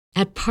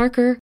At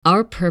Parker,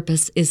 our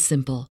purpose is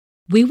simple.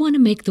 We want to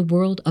make the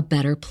world a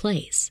better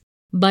place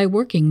by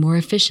working more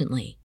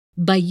efficiently,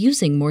 by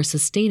using more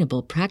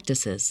sustainable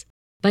practices,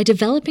 by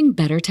developing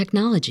better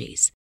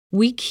technologies.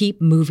 We keep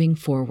moving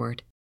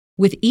forward.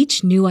 With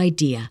each new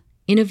idea,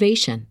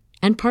 innovation,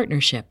 and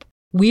partnership,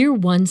 we're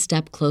one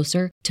step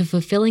closer to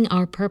fulfilling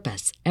our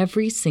purpose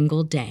every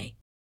single day.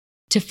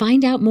 To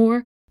find out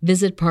more,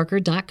 visit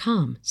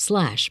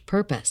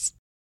parker.com/purpose.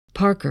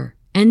 Parker,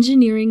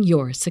 engineering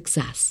your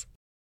success.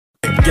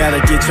 Gotta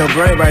get your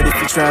brain right if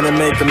you're trying to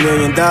make $1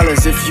 million.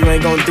 If you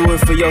ain't gonna do it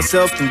for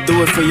yourself, then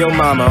do it for your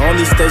mama.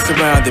 Only stay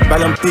surrounded by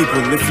them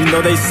people if you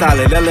know they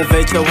solid.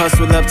 Elevate your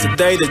hustle up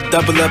today to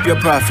double up your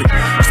profit.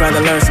 Trying to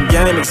learn some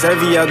game,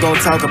 Xavier gon'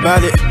 talk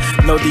about it.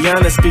 No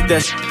Deanna, speak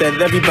that shit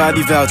that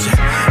everybody vouching.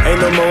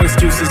 Ain't no more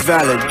excuses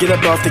valid. Get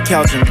up off the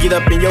couch and get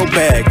up in your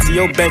bag. To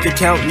your bank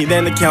account, need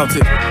an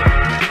accountant.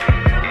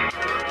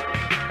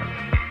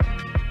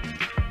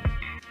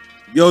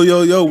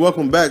 Yo,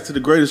 welcome back to the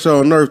greatest show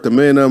on earth, the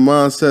Man Up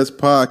Mindsets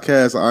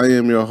podcast. I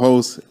am your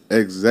host,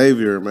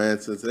 Xavier,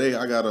 man. So today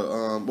I got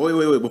to,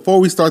 wait. Before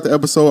we start the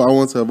episode, I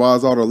want to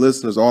advise all the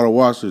listeners, all the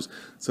watchers,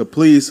 to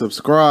please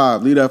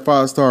subscribe, leave that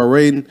 5-star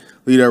rating,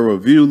 leave that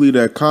review, leave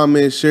that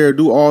comment, share,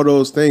 do all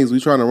those things. We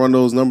trying to run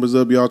those numbers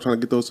up. Y'all trying to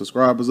get those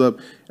subscribers up.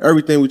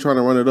 Everything we trying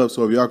to run it up.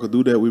 So if y'all could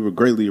do that, we would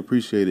greatly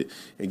appreciate it.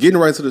 And getting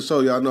right to the show,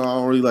 y'all know I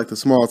don't really like the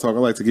small talk. I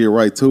like to get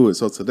right to it.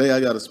 So today I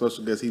got a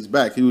special guest. He's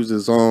back. He was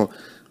just on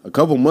a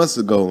couple months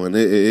ago, and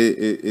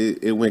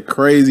it went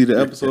crazy.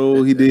 The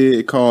episode he did,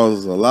 it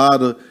caused a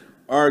lot of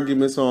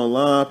arguments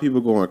online,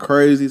 people going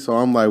crazy. So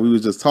I'm like, we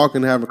was just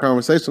talking, having a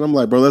conversation. I'm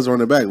like, bro, let's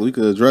run it back. We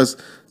could address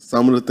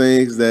some of the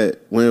things that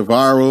went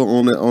viral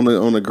on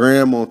the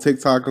gram, on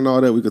TikTok and all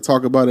that. We could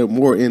talk about it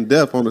more in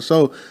depth on the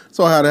show.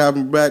 So I had to have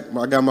him back.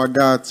 I got my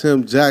guy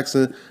Tim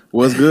Jackson.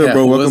 What's good,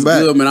 bro? Welcome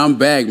back. What's good, man? I'm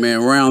back,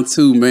 man. Round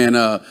 2, man.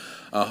 A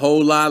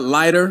whole lot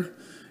lighter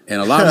and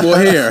a lot more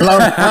hair.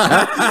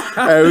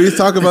 Hey, we was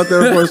talking about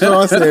that before the show.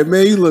 I said,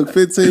 man, you look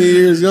 15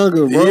 years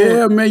younger, bro.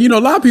 Yeah, man. You know, a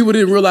lot of people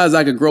didn't realize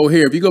I could grow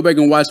hair. If you go back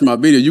and watch my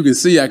video, you can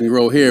see I can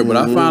grow hair. But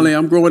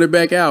I'm growing it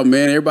back out,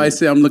 man. Everybody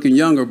say I'm looking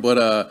younger,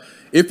 but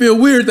it feel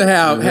weird to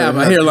have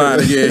a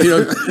hairline again, you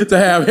know, to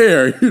have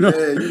hair, you know.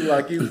 Man,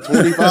 you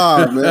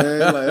 25, man.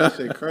 Like, that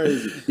shit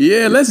crazy.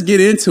 Yeah, let's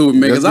get into it,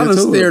 man, because I done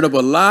stirred up a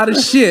lot of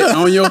shit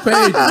on your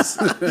pages.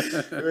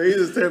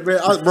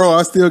 Bro,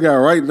 I still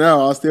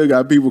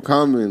got people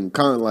commenting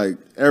like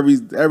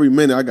every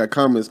minute I got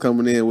comments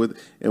coming in with,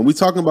 and we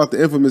talking about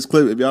the infamous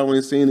clip. If y'all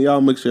ain't seen it,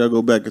 y'all make sure y'all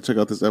go back and check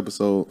out this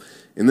episode.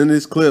 And in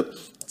this clip,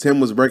 Tim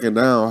was breaking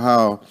down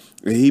how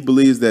he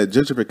believes that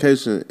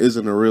gentrification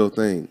isn't a real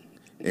thing.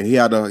 And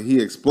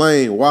he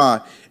explained why.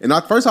 And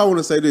first I want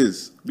to say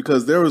this,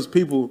 because there was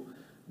people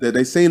that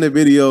they seen the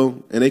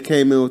video and they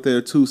came in with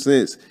their 2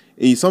 cents.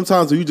 And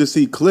sometimes when you just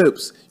see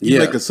clips, you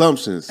make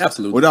assumptions.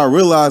 Absolutely. Without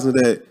realizing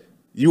that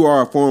you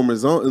are a former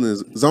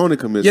zoning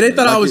commissioner. Yeah, they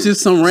thought I was just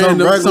some random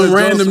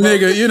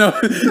nigga, you know,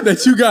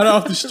 that you got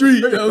off the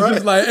street. That was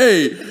just like,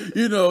 hey,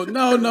 you know,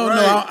 no.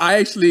 I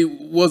actually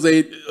was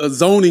a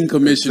zoning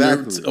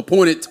commissioner,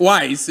 appointed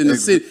twice in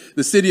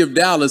the city of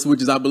Dallas,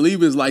 which is, I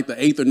believe, is like the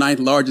 8th or 9th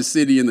largest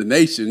city in the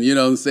nation. You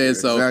know what I'm saying?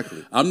 So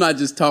I'm not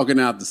just talking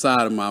out the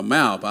side of my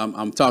mouth.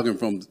 I'm talking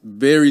from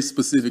very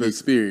specific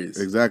experience.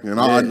 Exactly.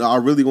 And I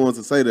really wanted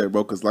to say that,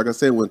 bro, because like I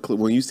said,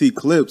 when you see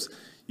clips,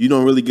 you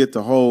don't really get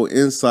the whole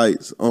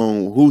insights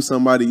on who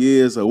somebody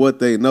is or what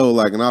they know.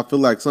 Like, and I feel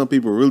like some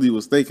people really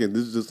was thinking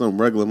this is just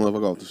some regular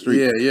motherfucker off the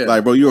street. Yeah.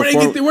 Like, bro, where do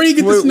you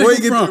get this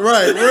nigga from?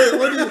 Right.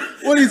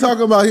 What are you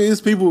talking about here? These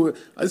people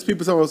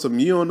talking about something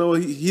you don't know.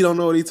 He don't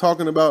know what he's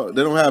talking about.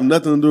 They don't have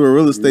nothing to do with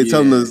real estate.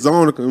 Telling the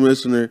zoning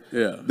commissioner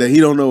that he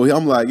don't know.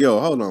 I'm like, yo,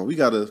 hold on. We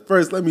gotta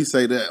first let me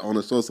say that on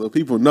the show so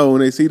people know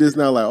when they see this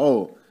now. Like,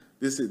 oh,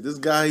 this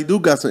guy, he do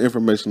got some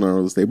information on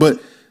real estate,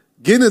 but.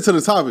 Getting into the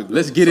topic.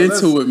 Let's get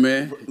into it,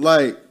 man.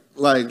 Like,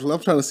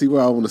 I'm trying to see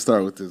where I want to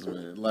start with this,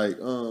 man. Like,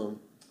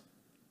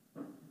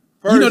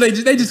 first, you know, they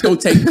just gonna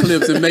take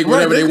clips and make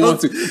whatever they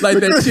want to. Like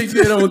that chick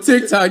did on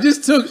TikTok.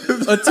 Just took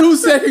a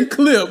 2-second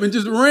clip and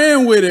just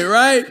ran with it,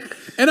 right?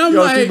 And I'm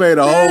like, she made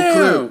a whole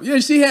clip. Yeah,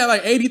 she had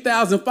like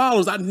 80,000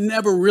 followers. I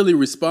never really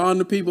respond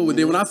to people, but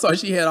then when I saw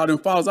she had all them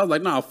followers, I was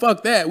like, nah,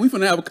 fuck that. We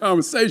finna have a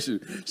conversation.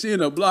 She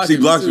ended up blocking me.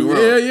 She blocked you,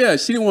 Yeah.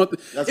 She didn't want.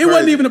 It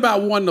wasn't even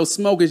about wanting no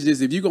smoke. It's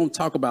just if you're gonna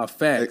talk about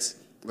facts,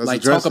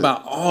 talk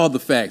about all the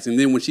facts. And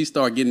then when she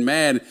started getting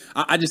mad,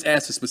 I just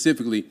asked her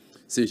specifically,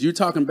 since you're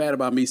talking bad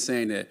about me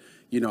saying that.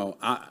 You know,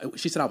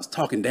 she said I was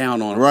talking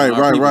down on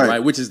right.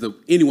 Which is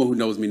anyone who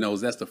knows me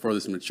knows that's the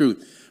furthest from the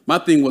truth. My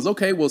thing was,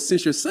 okay, well,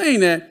 since you're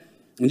saying that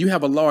and you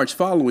have a large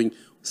following,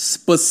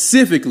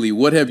 specifically,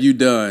 what have you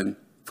done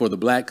for the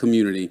black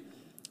community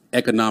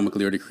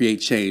economically or to create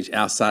change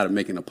outside of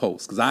making a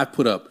post? Because I've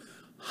put up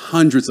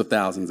hundreds of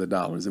thousands of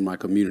dollars in my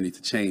community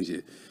to change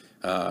it.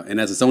 And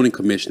as a zoning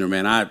commissioner,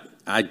 man,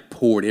 I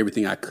poured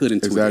everything I could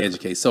into it to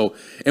educate. So,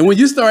 and when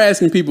you start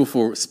asking people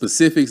for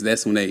specifics,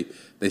 that's when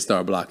they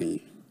start blocking you.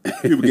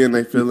 People getting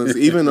their feelings.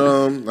 Even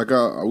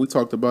we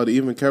talked about it.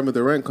 Even Kevin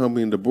Durant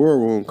company in the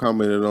boardroom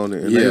commented on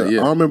it. And I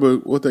don't remember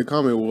what their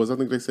comment was. I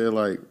think they said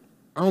like,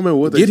 I don't remember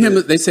what they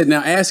said. They said,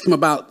 now ask him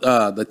about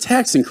the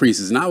tax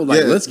increses. And I was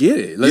like, let's get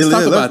it. Let's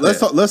talk about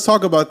that. Let's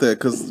talk about that,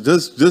 because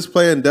just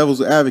playing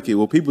devil's advocate,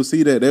 when people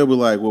see that, they'll be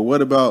like, well,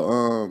 what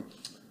about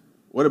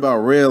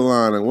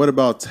redlining? What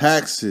about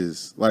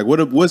taxes? Like,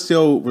 what's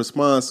your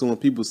response to when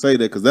people say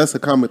that? Because that's a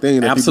common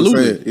thing that people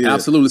say. Yeah.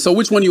 Absolutely. So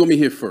which one do you want me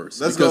to hit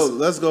first? Let's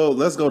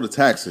go to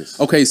taxes.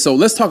 Okay, so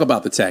let's talk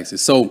about the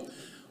taxes. So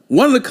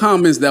one of the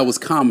comments that was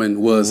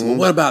common was, well,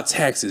 what about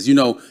taxes? You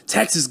know,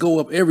 taxes go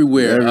up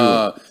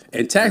everywhere.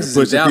 And taxes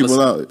in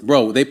Dallas,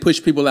 bro, they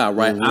push people out,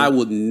 right? I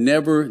will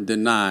never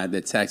deny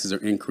that taxes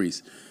are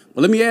increased. But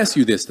let me ask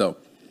you this, though.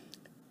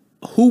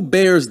 Who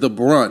bears the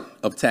brunt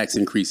of tax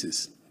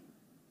increases?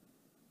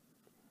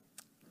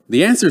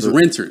 The answer is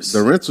renters.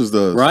 The renters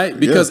does. Right?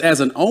 Because as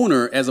an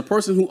owner, as a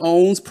person who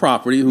owns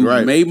property, who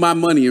made my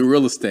money in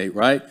real estate,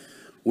 right?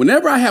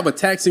 Whenever I have a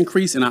tax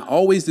increase, and I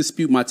always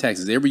dispute my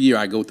taxes. Every year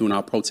I go through and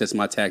I'll protest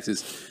my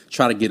taxes,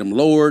 try to get them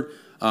lowered.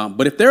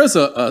 But if there's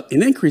an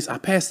increase, I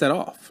pass that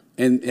off.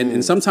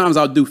 And sometimes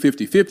I'll do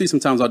 50-50.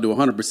 Sometimes I'll do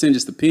 100%.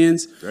 Just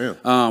depends.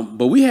 Damn.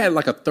 But we had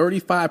like a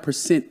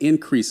 35%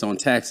 increase on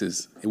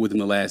taxes within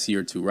the last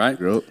year or two, right?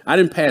 Yep. I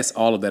didn't pass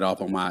all of that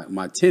off on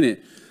my tenant.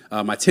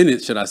 My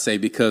tenant, should I say,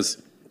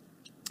 because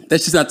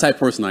that's just not the type of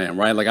person I am,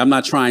 right? Like, I'm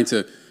not trying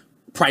to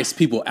price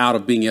people out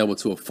of being able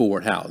to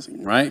afford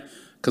housing, right?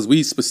 Because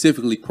we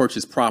specifically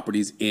purchase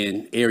properties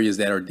in areas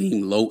that are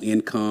deemed low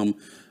income.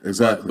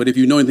 Exactly. But if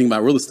you know anything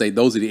about real estate,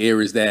 those are the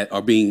areas that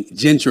are being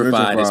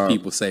gentrified, as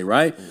people say,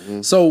 right?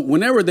 So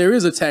whenever there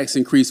is a tax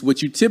increase,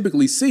 what you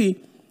typically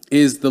see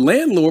is the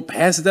landlord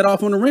passes that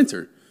off on the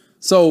renter.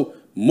 So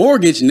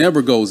mortgage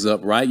never goes up,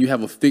 right? You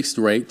have a fixed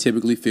rate,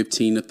 typically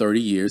 15 to 30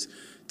 years.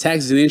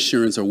 Taxes and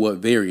insurance are what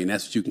vary, and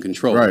that's what you can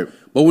control. Right.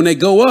 But when they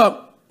go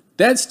up,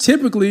 that's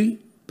typically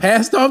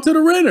passed off to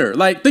the renter.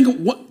 Like,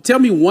 tell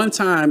me one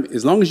time,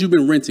 as long as you've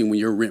been renting, when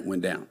your rent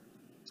went down.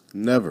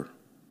 Never.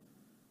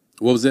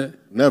 What was that?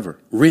 Never.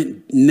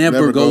 Rent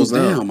never goes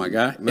down, my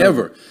guy. Never.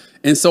 Ever.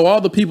 And so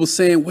all the people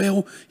saying,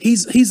 well,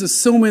 he's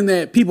assuming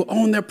that people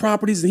own their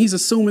properties, and he's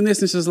assuming this.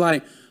 And it's just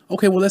like,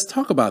 okay, well, let's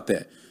talk about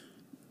that.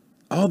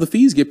 All the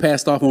fees get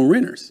passed off on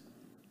renters.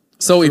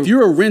 So if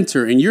you're a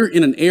renter and you're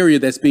in an area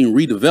that's being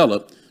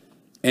redeveloped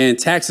and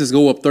taxes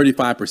go up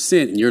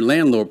 35% and your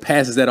landlord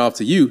passes that off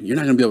to you, you're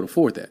not going to be able to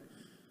afford that.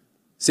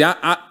 See,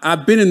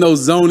 I've been in those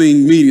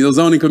zoning meetings, those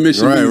zoning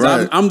commission meetings.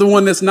 Right. I'm the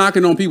one that's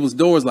knocking on people's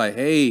doors like,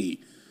 hey,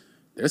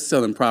 they're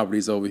selling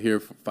properties over here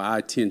for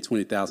 $5,000,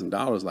 $10,000,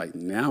 $20,000. Like,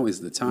 now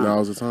is the time. Now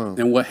is the time.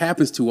 And what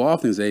happens too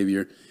often,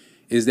 Xavier,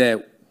 is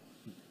that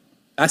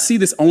I see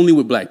this only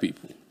with black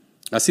people.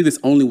 I see this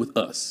only with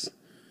us.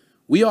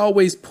 We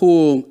always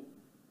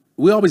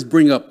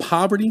bring up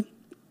poverty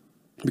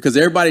because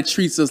everybody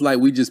treats us like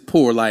we just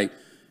poor. Like,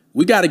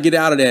 we got to get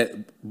out of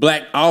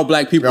that all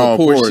black people are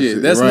poor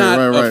shit. That's not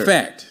a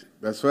fact.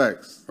 That's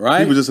facts. Right?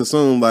 People just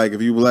assume, like,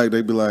 if you black,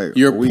 they be like,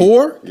 you're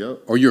poor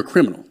or you're a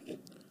criminal.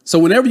 So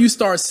whenever you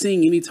start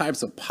seeing any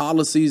types of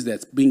policies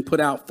that's being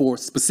put out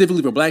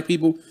specifically for black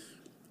people,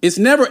 it's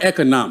never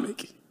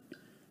economic.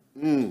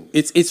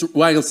 It's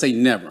well, I can say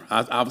never.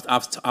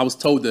 I was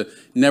told to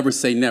never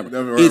say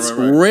never. It's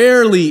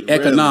rarely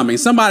economic.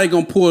 Somebody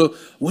gonna pull.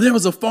 Well, there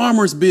was a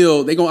farmer's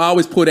bill. They gonna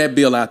always pull that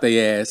bill out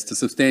their ass to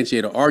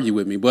substantiate or argue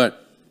with me.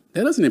 But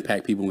that doesn't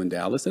impact people in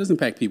Dallas. That doesn't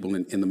impact people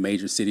in the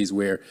major cities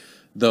where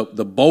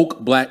the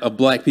bulk of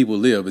black people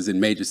live is in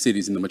major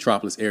cities in the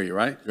metropolis area,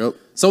 right? Yep.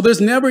 So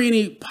there's never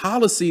any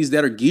policies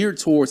that are geared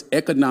towards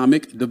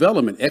economic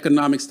development,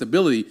 economic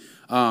stability,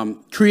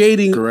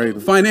 creating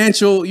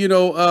financial,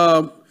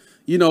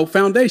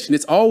 foundation.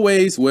 It's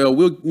always, well,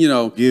 we'll,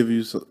 give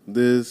you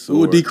this.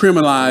 We'll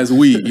decriminalize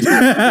weed.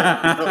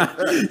 Yeah,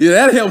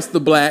 that helps the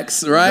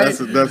blacks, right?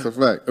 That's a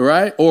fact,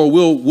 right? Or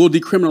we'll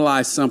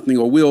decriminalize something,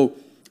 or we'll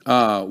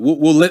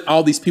let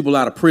all these people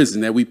out of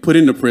prison that we put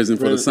into prison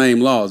for the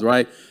same laws,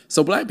 right?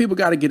 So black people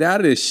got to get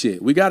out of this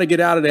shit. We got to get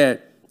out of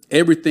that.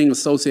 Everything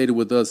associated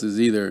with us is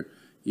either,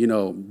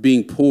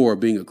 being poor or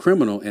being a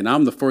criminal. And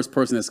I'm the first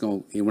person that's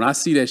going to, when I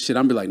see that shit,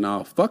 I'm be like,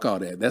 nah, fuck all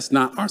that. That's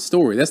not our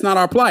story. That's not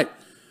our plight.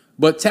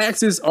 But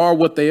taxes are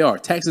what they are.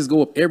 Taxes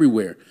go up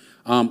everywhere.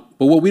 But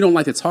what we don't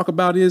like to talk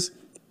about is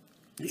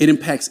it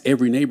impacts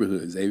every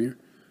neighborhood, Xavier.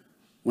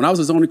 When I was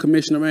a zoning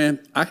commissioner, man,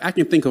 I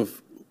can think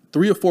of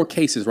 3 or 4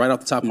 cases right off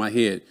the top of my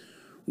head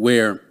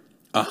where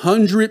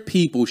 100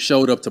 people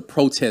showed up to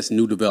protest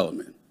new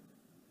development,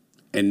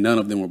 and none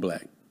of them were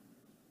black.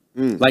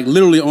 Like,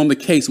 literally on the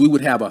case, we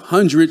would have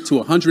 100 to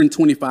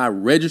 125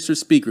 registered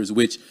speakers,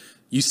 which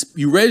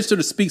you register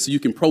to speak so you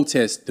can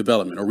protest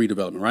development or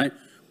redevelopment, right?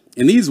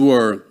 And these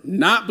were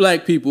not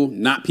black people,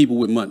 not people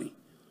with money,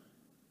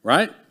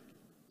 right?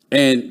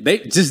 And they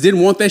just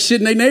didn't want that shit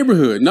in their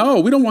neighborhood. No,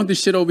 we don't want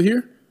this shit over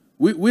here.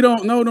 We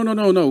don't,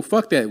 no,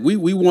 fuck that.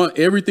 We want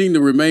everything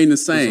to remain the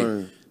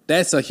same.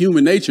 That's a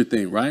human nature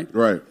thing, right?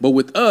 Right. But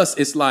with us,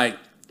 it's like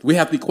we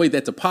have to equate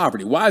that to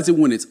poverty. Why is it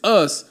when it's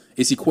us,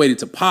 it's equated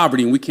to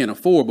poverty and we can't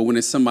afford. But when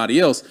it's somebody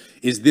else,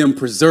 it's them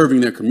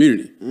preserving their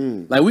community.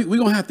 Like we're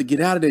going to have to get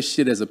out of this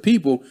shit as a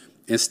people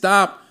and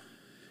stop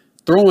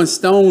throwing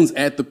stones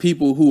at the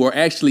people who are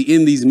actually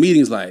in these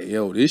meetings like,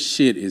 yo, this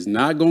shit is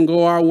not going to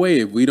go our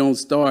way if we don't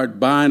start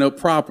buying up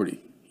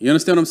property. You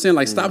understand what I'm saying?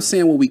 Like, stop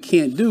saying what we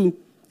can't do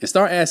and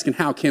start asking,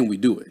 how can we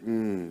do it?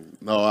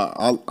 No,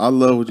 I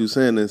love what you're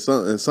saying. And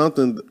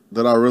something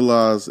that I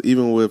realized,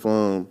 even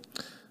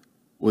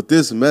with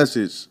this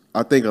message,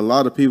 I think a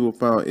lot of people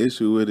found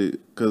issue with it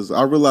because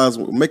I realized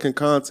making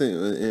content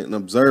and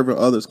observing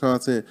others'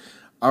 content,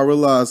 I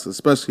realized,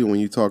 especially when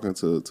you're talking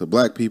to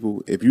black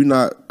people, if you're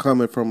not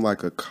coming from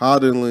like a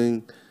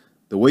coddling,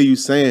 the way you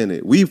saying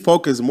it, we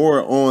focus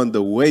more on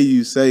the way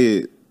you say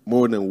it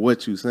more than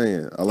what you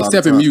saying.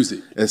 Except in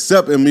music.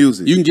 Except in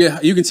music. You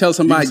can tell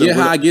somebody, get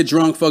high, get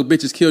drunk, fuck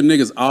bitches, kill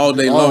niggas all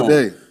day long. All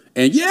day.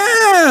 And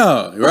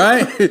yeah,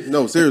 right?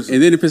 No, seriously.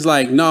 And then if it's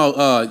like,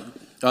 no,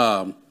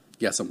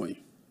 got something on you.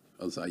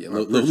 Oh, sorry, yeah,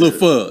 little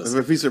fuzz.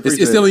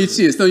 It's still on your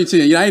chin. It's still on your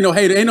chin. You know, ain't no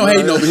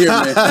hating over here,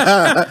 man.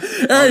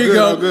 There you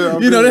go.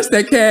 Good, you know, that's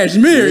that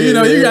cashmere. Yeah, you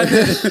know, you got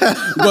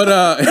that.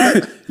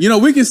 But you know,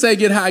 we can say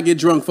get high, get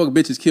drunk, fuck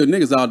bitches, kill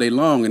niggas all day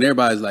long, and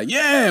everybody's like,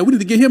 yeah, we need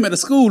to get him at a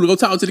school to go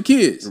talk to the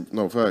kids.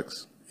 No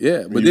facts.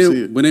 Yeah, but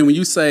then when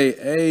you say,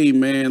 hey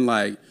man,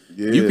 like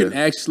you can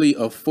actually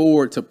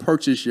afford to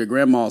purchase your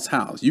grandma's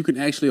house. You can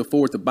actually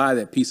afford to buy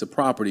that piece of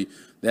property,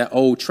 that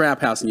old trap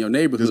house in your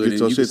neighborhood, and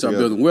you can start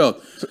building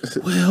wealth.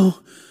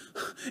 Well,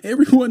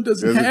 everyone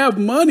doesn't have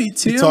money,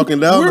 Tim. You're talking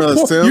down on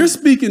us, Tim. You're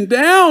speaking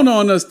down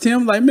on us,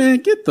 Tim. Like, man,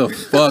 get the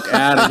fuck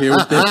out of here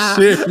with that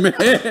shit, man.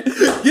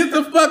 Get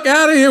the fuck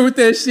out of here with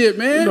that shit,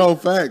 man. No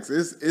facts.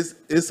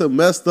 It's a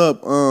messed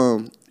up.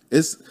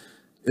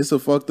 It's a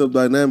fucked up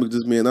dynamic.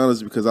 Just being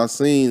honest, because I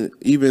seen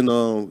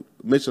even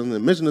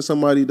mentioning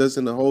somebody that's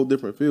in a whole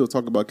different field.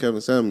 Talk about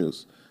Kevin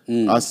Samuels.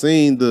 I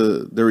seen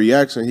the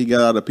reaction he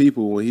got out of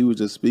people when he was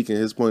just speaking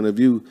his point of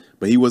view,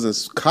 but he wasn't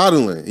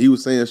coddling. He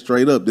was saying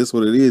straight up, this is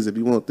what it is. If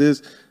you want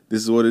this,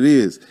 this is what it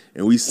is.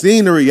 And we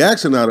seen the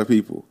reaction out of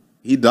people.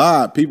 He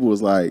died. People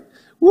was like,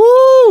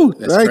 woo!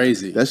 That's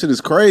crazy. That shit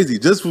is crazy.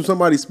 Just from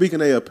somebody speaking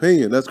their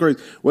opinion. That's crazy.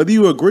 Whether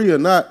you agree or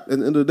not, at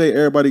the end of the day,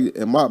 everybody,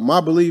 in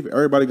my belief,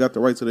 everybody got the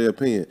right to their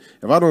opinion.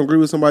 If I don't agree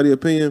with somebody's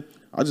opinion,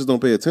 I just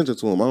don't pay attention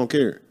to them. I don't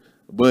care.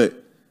 But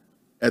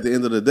at the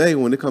end of the day,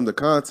 when it comes to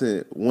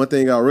content, one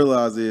thing I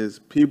realize is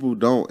people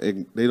don't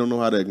know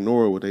how to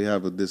ignore what they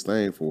have a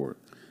disdain for.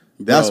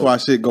 That's why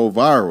shit go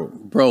viral.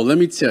 Bro, let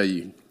me tell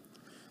you.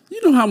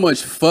 You know how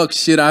much fuck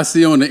shit I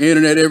see on the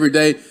internet every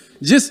day?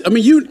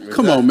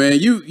 Come on, man.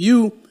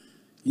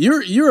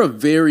 You're a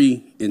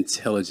very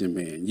intelligent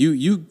man.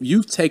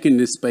 You've taken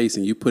this space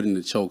and you put it in the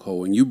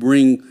chokehold, and you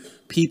bring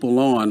people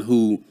on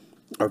who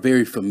are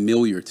very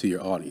familiar to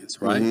your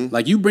audience, right? Mm-hmm.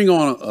 Like you bring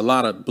on a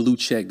lot of blue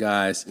check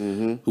guys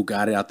who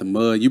got it out the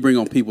mud. You bring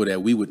on people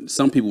that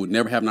some people would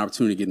never have an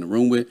opportunity to get in the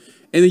room with.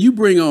 And then you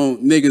bring on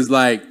niggas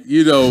like,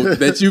 you know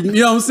what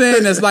I'm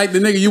saying? That's like the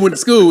nigga you went to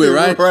school with,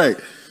 right? Right.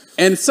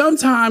 And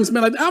sometimes,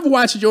 man, like I've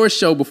watched your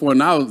show before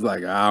and I was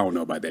like, I don't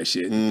know about that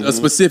shit. A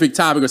specific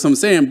topic or something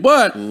saying,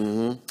 but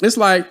it's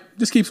like,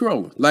 just keep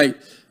scrolling. Like,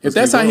 if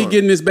that's how he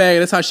getting his bag,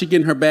 that's how she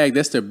getting her bag,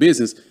 that's their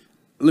business.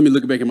 Let me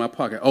look back in my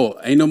pocket. Oh,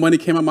 ain't no money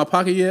came out my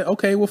pocket yet?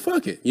 Okay, well,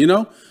 fuck it, you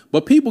know?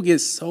 But people get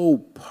so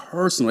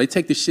personal. They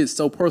take this shit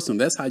so personal.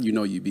 That's how you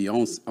know you be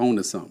on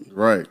to something.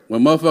 Right.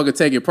 When motherfuckers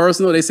take it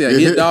personal, they say a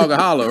hit dog or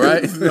holler,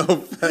 right? No,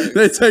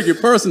 they take it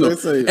personal.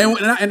 And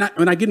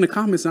when I get in the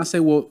comments and I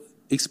say, well,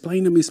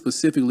 explain to me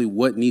specifically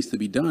what needs to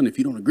be done. If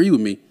you don't agree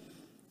with me,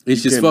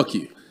 it's just fuck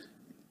you.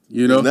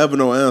 You know? There's never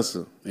no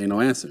answer. Ain't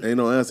no answer. Ain't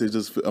no answer. It's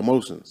just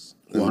emotions.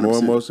 100%. More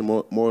emotion,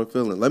 more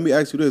feeling. Let me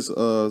ask you this.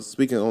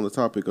 Speaking on the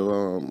topic of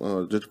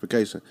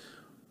gentrification,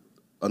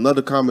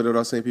 another comment that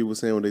I seen people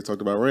saying when they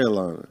talked about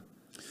redlining.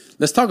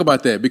 Let's talk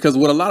about that, because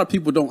what a lot of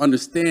people don't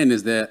understand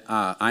is that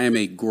I am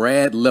a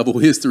grad level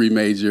history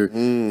major,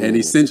 and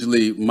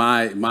essentially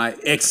my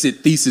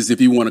exit thesis,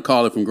 if you want to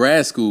call it, from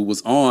grad school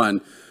was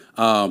on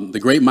the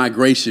Great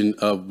Migration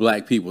of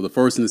Black people, the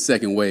first and the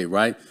second wave,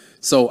 right?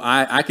 So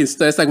I can,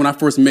 that's like when I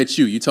first met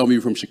you. You told me you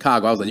were from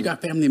Chicago. I was like, you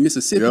got family in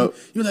Mississippi? Yep.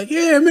 You were like,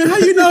 yeah, man, how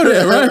you know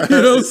that, right?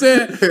 You know what I'm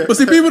saying? But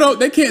see, people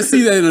they can't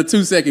see that in a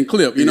 2-second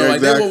clip. You know, like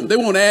exactly. they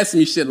won't ask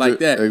me shit like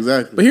that.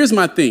 Exactly. But here's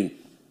my thing.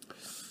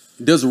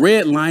 Does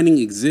redlining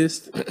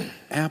exist?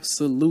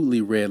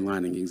 Absolutely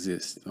redlining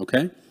exists,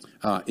 okay?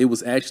 It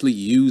was actually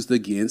used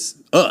against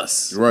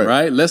us,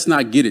 right? Let's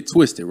not get it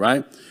twisted,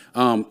 right?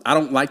 I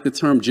don't like the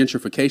term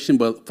gentrification,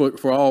 but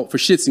for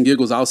shits and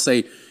giggles, I'll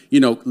say, you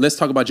know, let's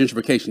talk about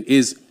gentrification.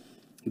 Is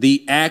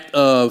the act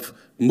of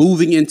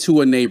moving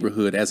into a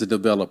neighborhood as a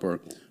developer,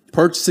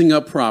 purchasing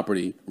up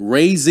property,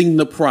 raising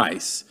the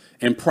price,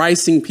 and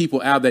pricing people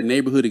out of that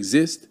neighborhood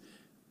exist?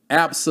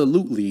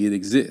 Absolutely, it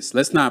exists.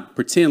 Let's not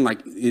pretend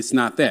like it's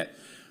not that.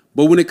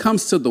 But when it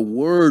comes to the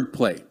word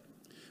play,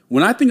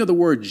 when I think of the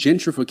word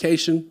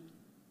gentrification,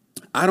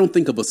 I don't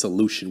think of a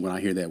solution when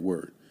I hear that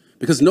word,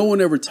 because no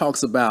one ever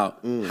talks about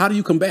how do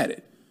you combat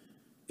it.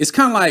 It's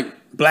kind of like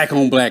black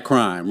on black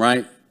crime,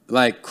 right?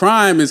 Like,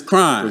 crime is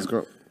crime.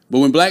 But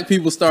when black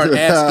people start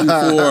asking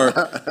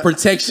for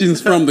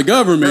protections from the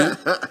government,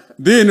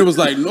 then it was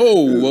like, no,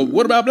 well,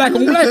 what about black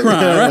on black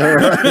crime,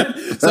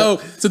 right? So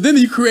then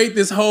you create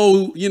this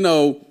whole,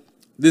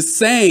 this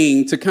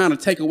saying to kind of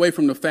take away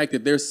from the fact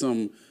that there's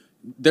something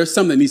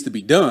that needs to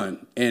be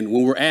done. And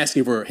when we're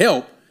asking for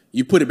help,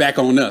 you put it back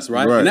on us,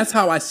 right? And that's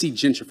how I see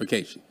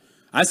gentrification.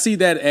 I see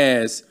that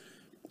as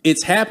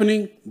it's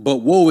happening, but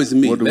woe is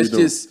me.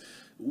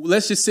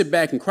 Let's just sit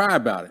back and cry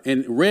about it.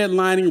 And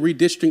redlining,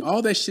 redistricting,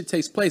 all that shit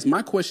takes place.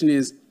 My question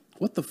is,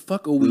 what the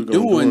fuck are we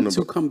doing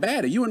to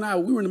combat it? You and I,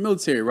 we were in the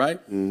military, right?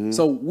 Mm-hmm.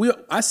 So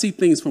I see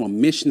things from a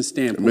mission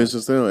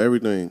standpoint.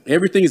 Everything.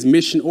 Everything is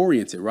mission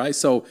oriented, right?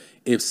 So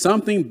if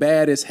something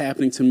bad is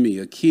happening to me,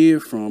 a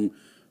kid from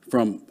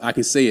I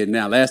can say it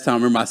now. Last time, I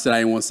remember I said I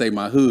didn't want to say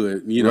my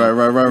hood.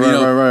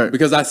 Right.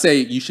 Because I say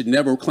you should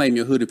never claim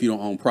your hood if you don't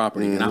own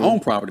property. Mm-hmm. And I own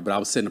property, but I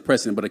was setting a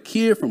precedent. But a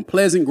kid from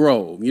Pleasant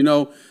Grove,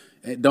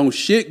 don't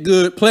shit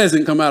good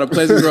Pleasant come out of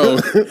Pleasant Grove.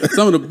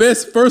 Some of the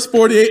best first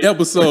 48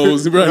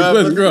 episodes in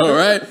Pleasant Grove,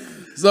 right?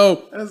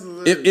 So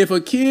if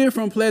a kid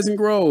from Pleasant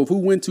Grove who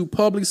went to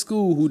public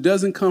school, who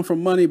doesn't come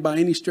from money by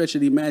any stretch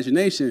of the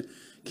imagination,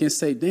 can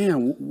say,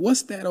 damn,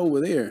 what's that over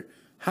there?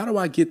 How do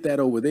I get that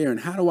over there? And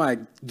how do I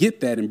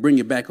get that and bring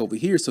it back over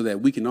here so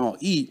that we can all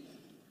eat?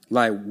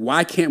 Like,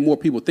 why can't more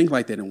people think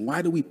like that? And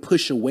why do we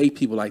push away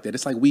people like that?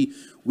 It's like we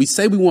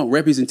say we want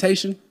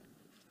representation,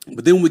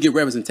 but then when we get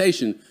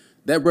representation,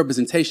 that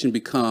representation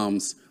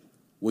becomes,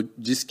 well,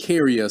 just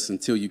carry us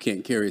until you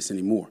can't carry us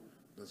anymore.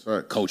 That's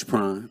right. Coach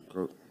Prime.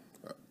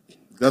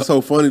 That's so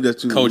funny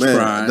that you, Coach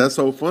Prime. That's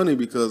so funny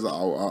because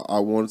I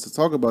wanted to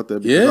talk about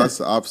that because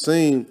I've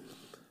seen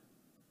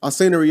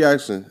the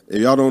reaction.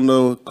 If y'all don't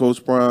know,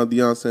 Coach Prime,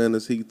 Deion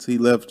Sanders, he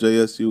left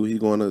JSU. He's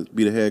going to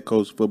be the head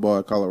coach of football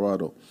at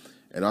Colorado.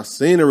 And I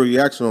seen the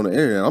reaction on the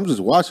internet. I'm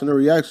just watching the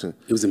reaction.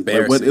 It was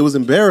embarrassing. But it was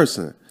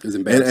embarrassing.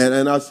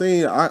 And I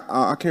seen,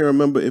 I can't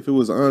remember if it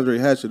was Andre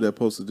Hatcher that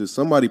posted this.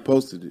 Somebody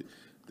posted it.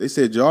 They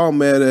said y'all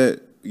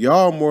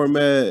more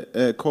mad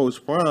at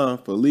Coach Prime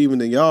for leaving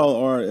than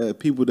y'all are at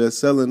people that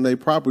selling their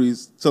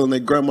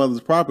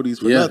grandmother's properties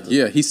for nothing.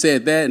 Yeah, he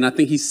said that, and I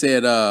think he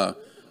said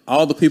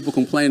all the people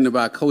complaining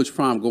about Coach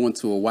Prime going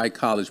to a white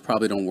college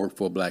probably don't work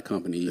for a black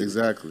company either.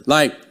 Exactly.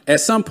 Like, at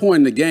some point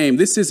in the game,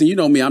 this isn't, you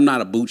know me, I'm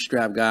not a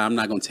bootstrap guy. I'm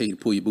not going to tell you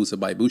to pull your boots up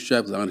by your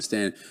bootstraps because I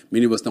understand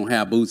many of us don't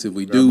have boots. If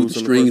we do,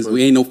 strings,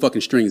 we ain't no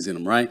fucking strings in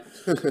them, right?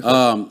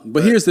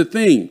 But here's the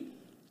thing.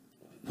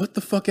 What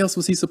the fuck else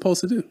was he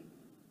supposed to do?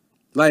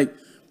 Like,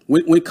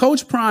 when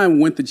Coach Prime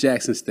went to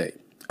Jackson State,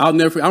 I'm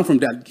from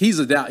Dallas.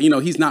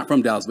 He's not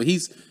from Dallas, but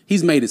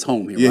he's made his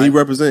home here. Yeah, right?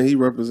 He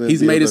represents.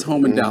 He's made his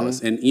home in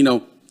Dallas, and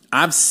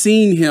I've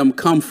seen him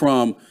come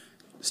from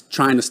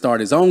trying to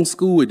start his own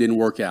school. It didn't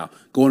work out.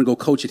 Going to go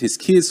coach at his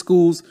kids'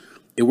 schools.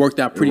 It worked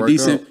out pretty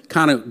decent.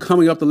 Kind of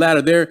coming up the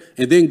ladder there,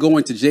 and then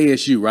going to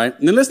JSU. Right,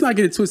 and then let's not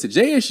get it twisted.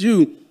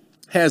 JSU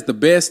has the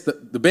best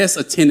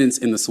attendance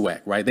in the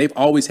SWAC. Right, they've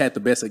always had the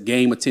best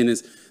game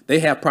attendance. They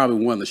have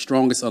probably one of the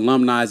strongest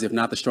alumni, if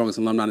not the strongest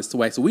alumni in the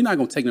SWAC. So we're not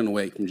going to take nothing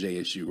away from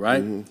JSU,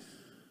 right? Mm-hmm.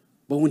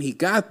 But when he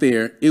got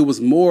there, it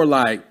was more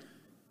like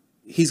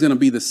he's going to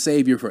be the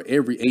savior for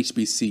every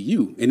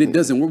HBCU. And it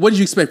doesn't work. What did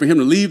you expect for him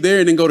to leave there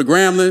and then go to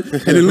Grambling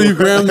and then leave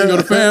Grambling and go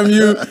to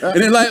FAMU?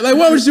 And then like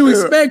what was you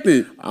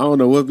expecting? I don't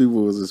know what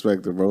people was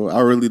expecting, bro. I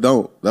really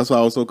don't. That's why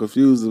I was so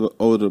confused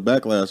over the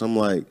backlash. I'm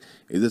like,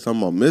 is this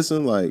something I'm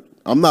missing? Like,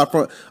 I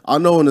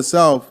know in the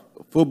South,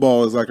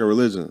 football is like a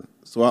religion.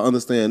 So I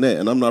understand that.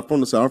 And I'm not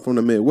from the South, I'm from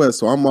the Midwest.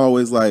 So I'm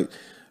always like,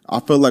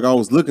 I felt like I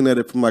was looking at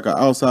it from like an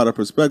outsider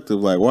perspective.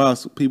 Like, why are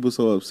people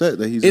so upset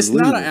that he's just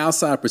leaving? It's not an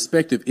outside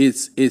perspective.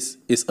 It's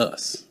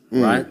us,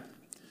 right?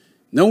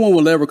 No one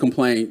will ever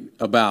complain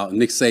about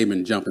Nick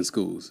Saban jumping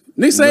schools.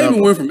 Nick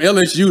Saban went from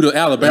LSU to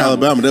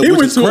Alabama. He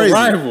went to a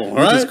rival,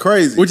 right?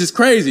 Which is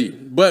crazy.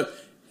 But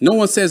no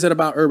one says that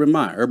about Urban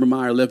Meyer. Urban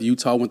Meyer left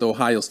Utah, went to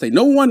Ohio State.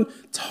 No one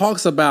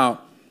talks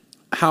about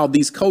how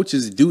these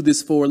coaches do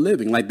this for a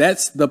living. Like,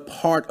 that's the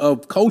part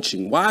of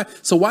coaching. Why?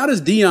 So why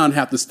does Deion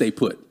have to stay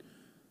put?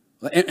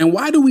 And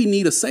why do we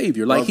need a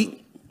savior? Like,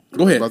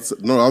 go ahead.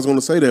 No, I was going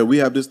to say that we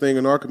have this thing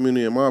in our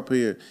community, in my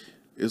opinion,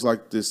 it's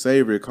like this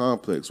savior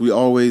complex. We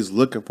always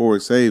looking for a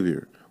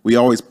savior. We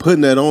always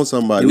putting that on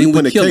somebody. We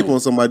putting a cape on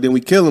somebody, then we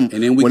kill them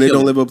when they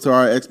don't live up to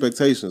our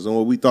expectations and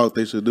what we thought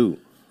they should do.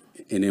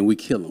 And then we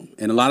kill them.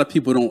 And a lot of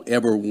people don't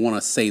ever want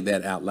to say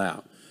that out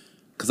loud.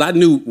 Because I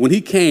knew when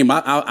he came,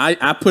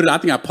 I put it, I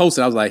think I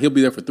posted, I was like, he'll be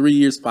there for 3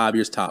 years, 5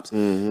 years tops.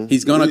 Mm-hmm.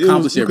 He's going to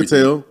accomplish everything.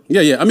 You could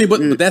tell. Yeah. I mean,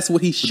 but that's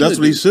what he should do. That's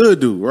what he should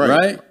do,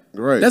 right?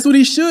 That's what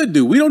he should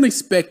do. We don't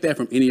expect that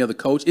from any other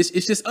coach. It's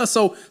just us.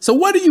 So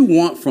what do you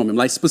want from him?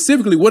 Like,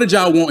 specifically, what did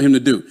y'all want him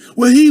to do?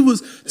 Well, he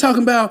was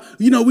talking about,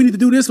 we need to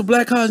do this for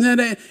black colleges and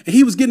that, and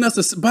he was getting us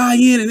to buy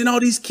in, and then all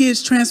these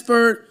kids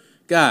transferred.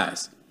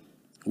 Guys,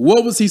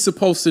 what was he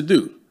supposed to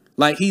do?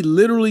 Like, he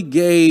literally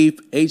gave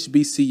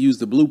HBCUs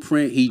the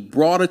blueprint. He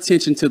brought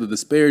attention to the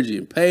disparity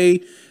in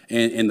pay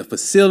and the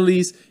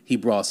facilities. He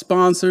brought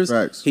sponsors.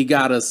 Facts. He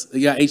got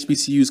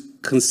HBCUs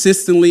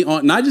consistently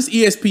on not just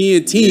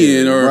ESPN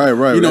 10 or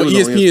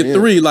ESPN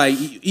 3, like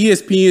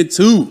ESPN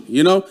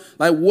 2,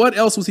 like what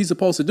else was he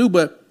supposed to do?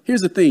 But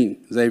here's the thing,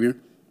 Xavier,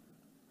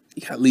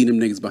 you got to leave them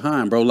niggas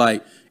behind, bro.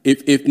 Like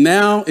if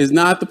now is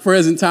not the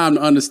present time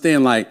to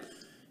understand, like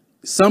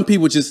some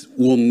people just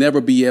will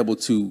never be able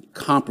to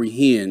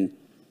comprehend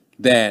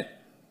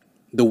that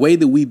the way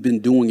that we've been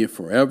doing it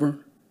forever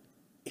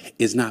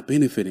is not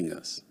benefiting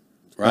us,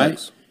 right?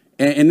 Nice.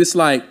 And it's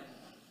like,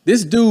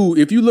 this dude,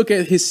 if you look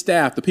at his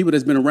staff, the people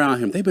that's been around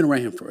him, they've been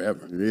around him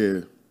forever.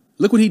 Yeah.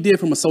 Look what he did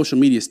from a social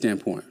media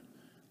standpoint.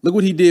 Look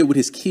what he did with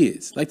his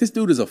kids. Like, this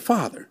dude is a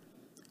father.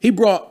 He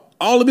brought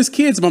all of his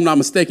kids, if I'm not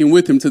mistaken,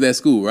 with him to that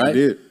school, right?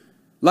 He did.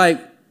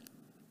 Like,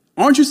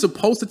 aren't you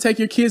supposed to take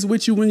your kids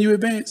with you when you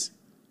advance?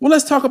 Well,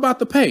 let's talk about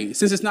the pay.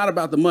 Since it's not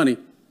about the money,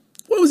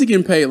 what was he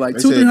getting paid? Like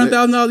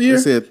 $200,000-$300,000 a year?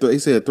 He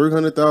said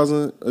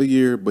 $300,000 a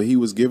year, but he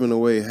was giving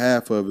away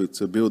half of it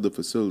to build the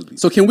facility.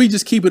 So can we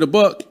just keep it a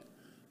buck?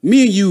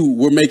 Me and you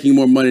were making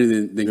more money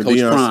than Coach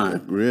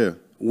Prime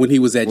when he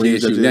was at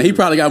JSU. Now, he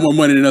probably got more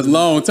money than us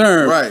long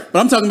term. Right. But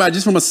I'm talking about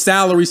just from a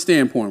salary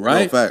standpoint,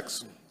 right? No,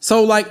 facts.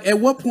 So, like, at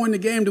what point in the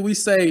game do we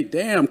say,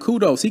 damn,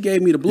 kudos, he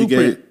gave me the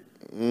blueprint?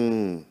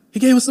 He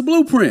gave us the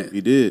blueprint.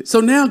 He did. So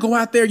now go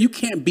out there. You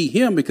can't beat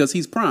him because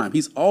he's Prime.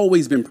 He's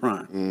always been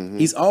Prime. Mm-hmm.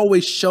 He's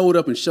always showed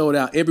up and showed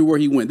out everywhere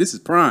he went. This is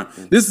Prime.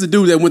 Mm-hmm. This is the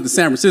dude that went to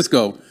San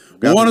Francisco,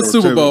 won a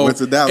Super Bowl, and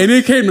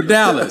then came to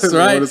Dallas,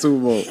 right? Won a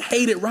Super Bowl. He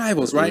hated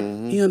rivals, right?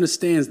 Mm-hmm. He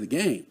understands the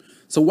game.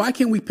 So why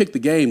can't we pick the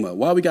game up?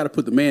 Why we got to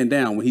put the man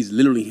down when he's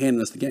literally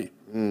handing us the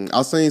game? I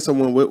was saying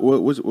someone,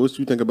 what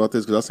you think about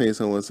this? Because I was saying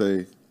someone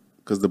say,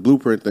 because the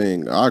blueprint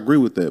thing, I agree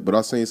with that. But I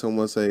was saying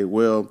someone say,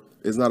 well,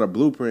 it's not a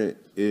blueprint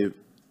if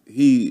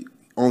he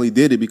only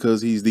did it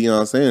because he's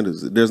Deion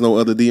Sanders. There's no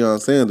other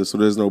Deion Sanders, so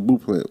there's no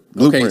blueprint.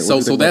 Okay, so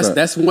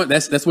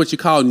that's what you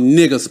call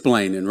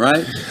nigga-splaining,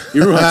 right?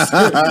 You know what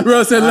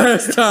I said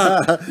last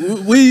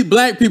time? We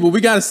black people,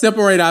 we got to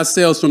separate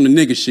ourselves from the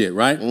nigga shit,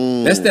 right?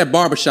 That's that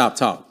barbershop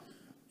talk.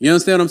 You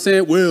understand what I'm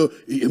saying? Well,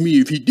 I mean,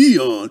 if he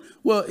Deion,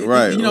 well,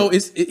 right,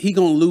 he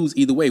gonna lose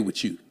either way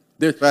with you.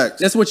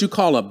 That's what you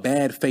call a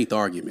bad faith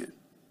argument,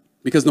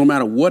 because no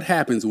matter what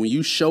happens, when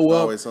you show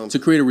up to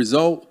create a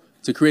result,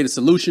 to create a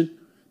solution,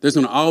 there's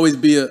going to always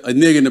be a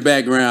nigga in the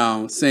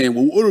background saying,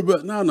 well, what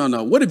about,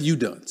 no. What have you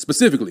done?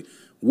 Specifically,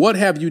 what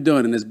have you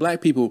done? And as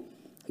black people,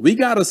 we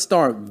got to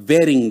start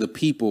vetting the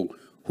people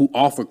who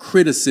offer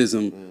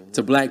criticism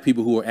to black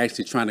people who are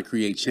actually trying to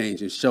create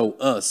change and show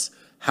us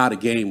how the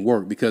game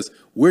works, because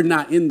we're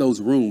not in those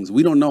rooms.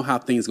 We don't know how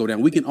things go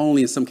down. We can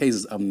only, in some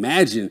cases,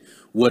 imagine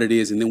what it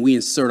is, and then we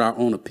insert our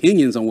own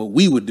opinions on what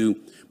we would do.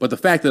 But the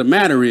fact of the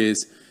matter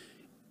is,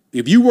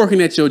 if you're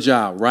working at your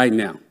job right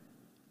now,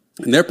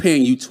 and they're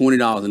paying you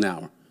 $20 an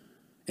hour,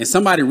 and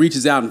somebody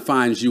reaches out and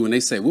finds you and they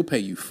say, we'll pay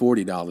you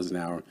 $40 an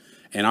hour,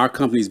 and our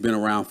company's been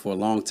around for a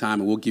long time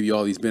and we'll give you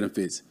all these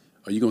benefits,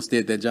 are you going to stay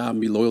at that job and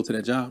be loyal to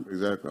that job?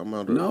 Exactly. I'm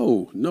out of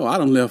No, I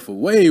done left for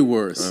way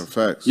worse.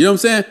 Facts. You know what I'm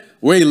saying?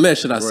 Way less,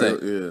 should I say.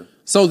 Yeah.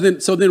 So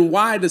then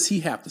why does he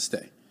have to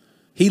stay?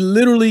 He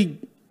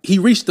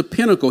reached the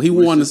pinnacle. He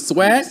won the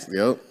SWAC.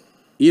 Yep.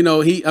 He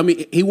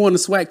won the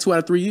SWAC 2 out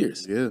of 3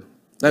 years. Yeah.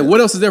 Like,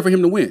 what else is there for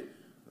him to win?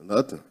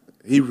 Nothing.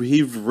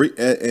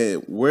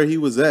 Where he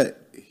was at,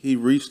 he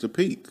reached the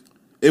peak.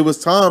 It was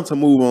time to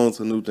move on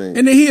to new things.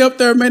 And then he up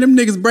there, man, them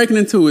niggas breaking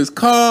into his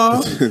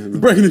car,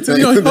 breaking into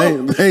a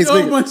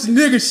bunch of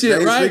nigga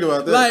shit, right?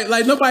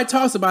 Like nobody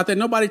talks about that.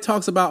 Nobody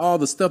talks about all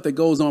the stuff that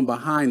goes on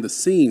behind the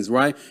scenes,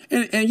 right?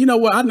 And you know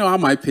what? I know I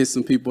might piss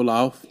some people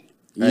off.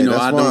 I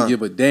don't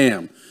give a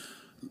damn.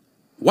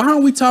 Why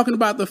aren't we talking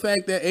about the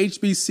fact that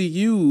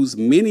HBCUs,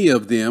 many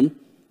of them,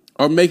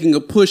 are making a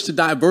push to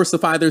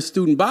diversify their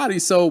student body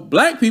so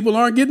black people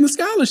aren't getting the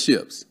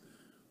scholarships?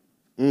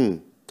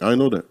 I didn't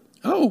know that.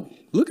 Oh,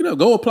 look it up.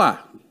 Go apply.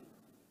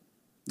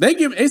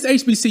 It's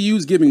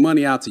HBCUs giving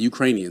money out to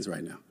Ukrainians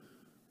right now.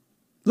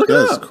 Look it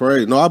up. That's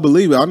crazy. No, I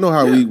believe it. I know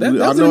how we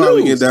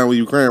get down with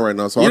Ukraine right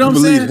now, so I can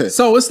believe that.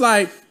 So it's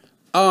like,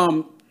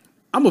 I'm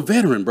a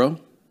veteran, bro.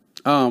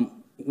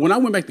 When I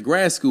went back to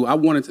grad school, I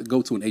wanted to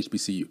go to an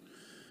HBCU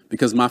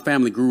because my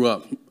family grew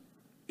up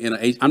in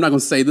I'm not going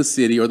to say the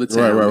city or the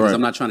town because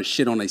I'm not trying to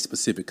shit on a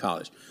specific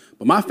college.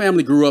 But my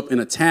family grew up in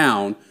a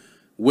town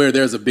where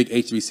there's a big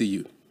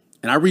HBCU.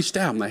 And I reached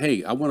out. I'm like,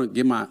 hey, I want to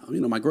get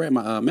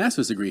my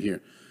master's degree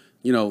here.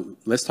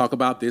 Let's talk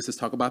about this. Let's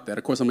talk about that.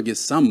 Of course, I'm going to get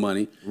some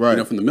money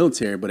from the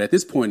military. But at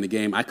this point in the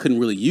game, I couldn't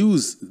really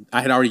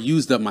I had already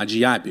used up my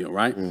GI Bill,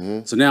 right?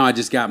 Mm-hmm. So now I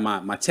just got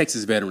my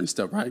Texas veteran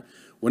stuff, right?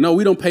 Well, no,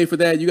 we don't pay for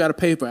that. You got to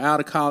pay for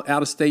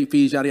out-of-state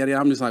fees, yada, yada,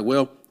 yada. I'm just like,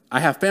 well, I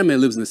have family that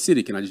lives in the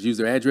city. Can I just use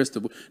their address?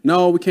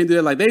 No, we can't do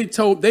that. Like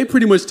they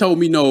pretty much told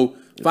me no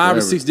 5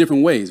 or 6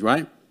 different ways,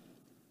 right?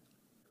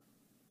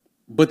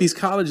 But these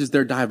colleges,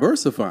 they're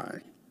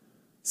diversifying.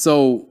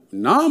 So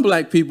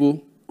non-black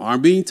people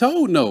aren't being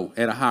told no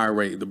at a higher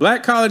rate. The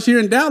black college here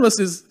in Dallas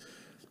is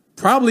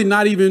probably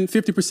not even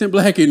 50%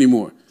 black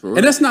anymore. Right.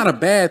 And that's not a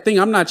bad thing.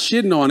 I'm not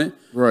shitting on it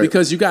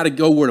because you got to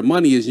go where the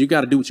money is. You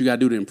got to do what you got to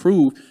do to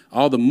improve.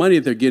 All the money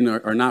that they're getting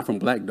are not from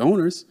black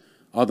donors.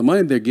 All the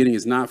money they're getting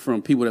is not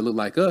from people that look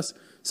like us.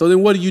 So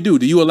then what do?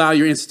 Do you allow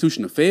your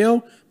institution to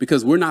fail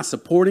because we're not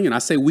supporting, and I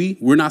say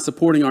we're not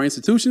supporting our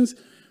institutions?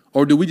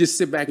 Or do we just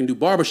sit back and do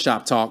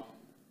barbershop talk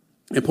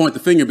and point the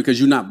finger because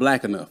you're not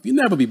black enough? You'll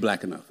never be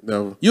black enough.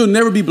 Never. You'll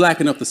never be black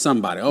enough to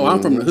somebody. Oh,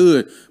 I'm from the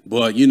hood,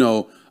 but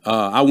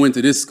I went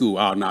to this school.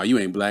 Oh, no, you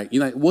ain't black.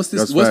 You're like, what's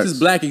this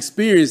black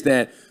experience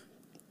that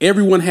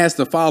everyone has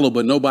to follow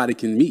but nobody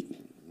can meet?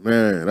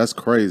 Man, that's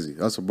crazy.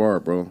 That's a bar,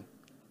 bro.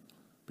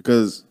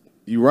 Because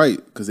you're right.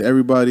 Because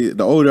everybody,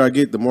 the older I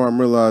get, the more I'm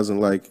realizing,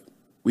 like,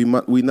 we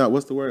not,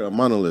 what's the word? A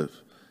monolith.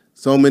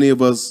 So many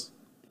of us,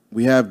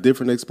 we have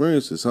different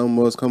experiences. Some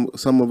of us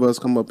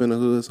come up in the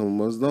hood,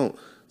 some of us don't.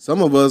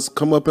 Some of us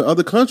come up in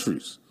other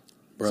countries.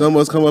 Right. Some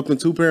of us come up in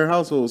 2-parent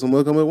households. Some of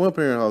us come in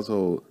 1-parent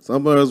household.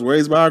 Some of us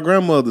raised by our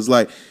grandmothers.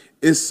 Like,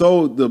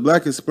 the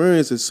black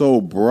experience is so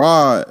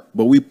broad,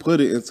 but we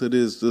put it into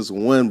this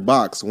one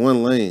box,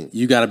 one lane.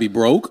 You got to be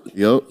broke.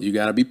 Yep. You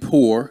got to be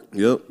poor.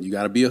 Yep. You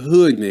got to be a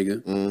hood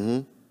nigga.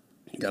 Mm-hmm.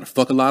 You got to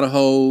fuck a lot of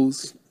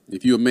hoes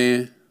if you a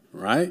man,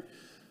 right?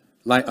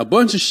 Like a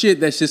bunch of shit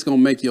that's just going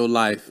to make your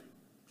life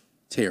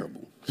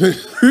terrible. You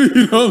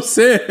know what I'm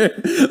saying?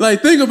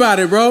 Like, think about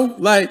it, bro.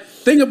 Like,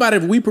 think about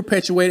if we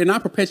perpetuated, and I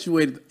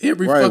perpetuated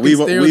every fucking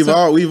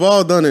stereotype. We've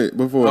all done it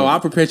before. Oh, I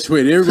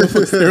perpetuated every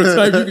fucking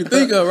stereotype you can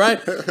think of, right?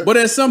 But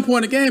at some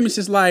point in the game, it's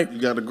just like, you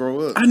got to grow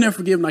up. I never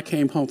forget when I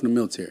came home from the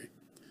military,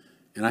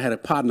 and I had a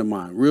partner of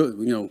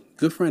mine,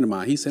 good friend of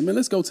mine. He said, man,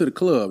 let's go to the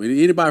club. And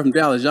anybody from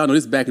Dallas, y'all know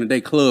this back in the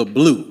day, Club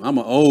Blue. I'm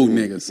an old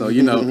nigga, so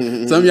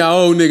some of y'all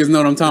old niggas know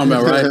what I'm talking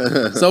about,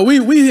 right? So we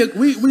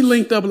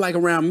linked up like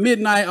around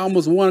midnight,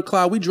 almost 1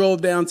 o'clock. We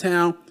drove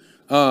downtown.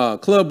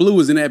 Club Blue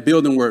is in that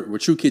building where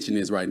True Kitchen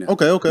is right now.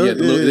 Okay.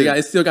 Yeah,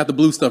 it still got the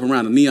blue stuff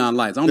around, the neon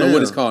lights. I don't know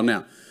what it's called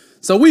now.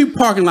 So we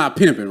parking lot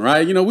pimping,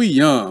 right? We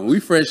young, we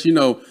fresh,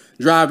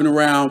 driving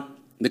around.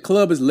 The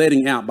club is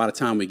letting out by the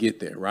time we get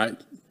there, right?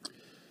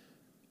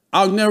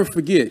 I'll never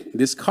forget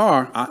this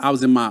car. I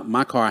was in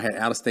my car. I had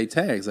out-of-state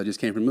tags. I just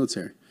came from the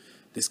military.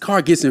 This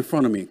car gets in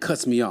front of me and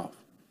cuts me off.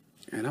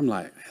 And I'm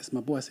like, I asked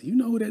my boy, I said, you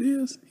know who that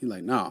is? He's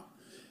like, no.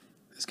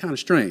 It's kind of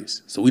strange.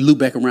 So we loop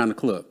back around the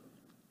club.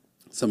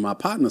 Some of my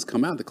partners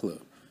come out the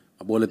club.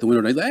 My boy let the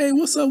window down. He's like, hey,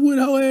 what's up with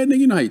the whole ass nigga?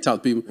 You know how you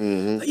talk to people.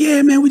 Mm-hmm. Like,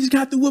 yeah, man, we just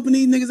got through whooping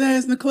these niggas'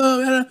 ass in the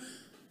club.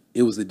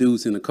 It was the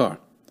dudes in the car.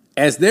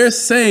 As they're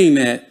saying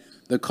that,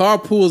 the car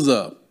pulls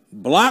up,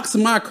 blocks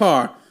my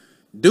car.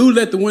 Dude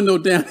let the window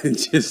down and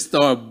just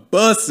start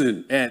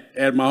busting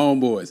at my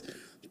homeboys.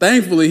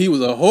 Thankfully, he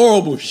was a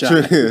horrible shot.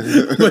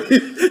 But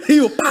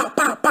he was pow,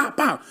 pow, pow,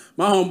 pow.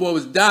 My homeboy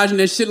was dodging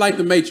that shit like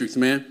the Matrix,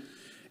 man.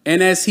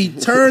 And as he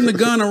turned the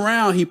gun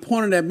around, he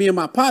pointed at me and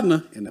my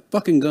partner, and the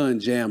fucking gun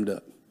jammed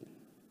up.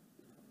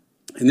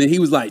 And then he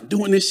was like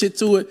doing this shit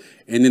to it,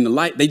 and then the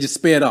light, they just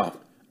sped off.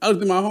 I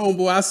looked at my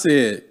homeboy, I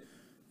said,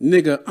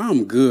 nigga,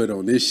 I'm good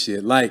on this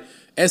shit. Like,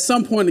 at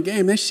some point in the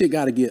game, that shit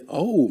got to get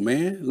old,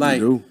 man.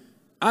 Like,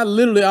 I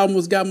literally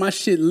almost got my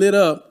shit lit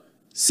up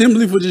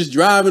simply for just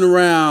driving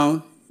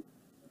around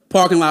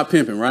parking lot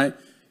pimping, right?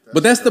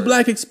 But that's the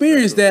black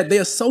experience that they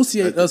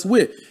associate us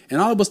with. And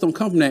all of us don't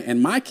come from that.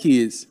 And my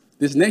kids,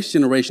 this next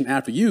generation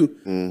after you,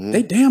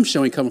 they damn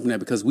sure ain't coming from that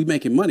because we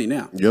making money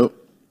now. Yep.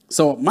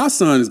 So my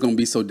son is going to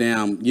be so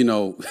damn,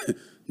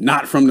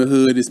 not from the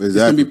hood. It's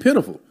going to be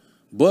pitiful.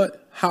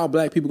 But how are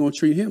black people going to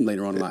treat him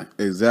later on in life?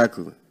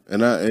 Exactly.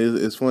 And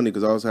it's funny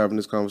because I was having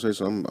this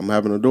conversation. I'm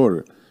having a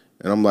daughter.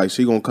 And I'm like,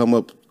 she gonna come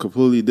up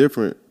completely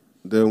different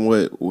than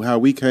how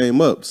we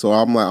came up. So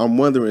I'm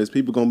wondering, is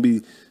people gonna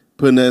be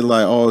putting that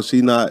like, oh, she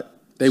ain't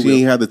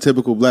had the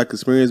typical black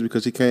experience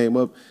because she came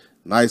up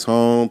nice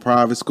home,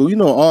 private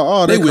school,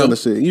 all that kind of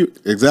shit.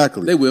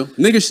 Exactly. They will.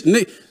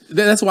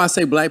 That's why I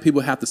say black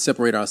people have to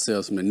separate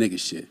ourselves from the nigga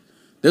shit.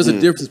 There's a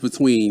difference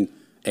between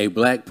a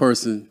black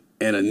person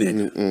and a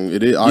nigga.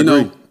 It is. I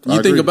agree.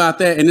 You think about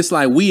that, and it's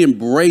like we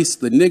embrace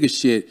the nigga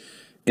shit,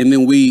 and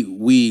then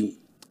we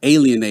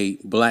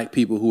alienate black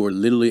people who are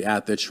literally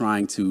out there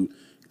trying to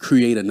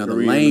create another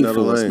lane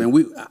for us, man.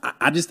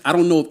 I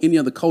don't know of any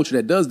other culture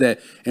that does that.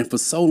 And for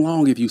so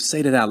long, if you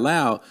say that out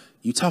loud,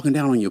 you talking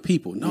down on your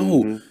people.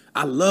 No,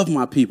 I love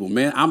my people,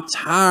 man. I'm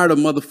tired of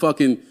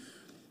motherfucking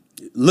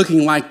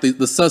looking like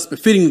the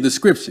suspect, fitting the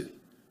description.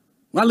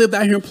 When I lived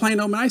out here in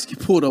Plano, man, I used to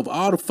get pulled over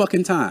all the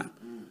fucking time.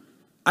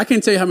 I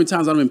can't tell you how many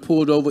times I've been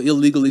pulled over,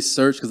 illegally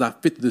searched because I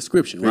fit the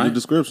description, right? The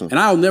description. And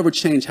I'll never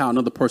change how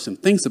another person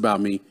thinks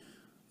about me.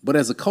 But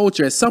as a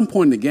culture, at some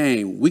point in the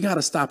game, we got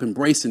to stop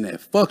embracing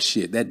that fuck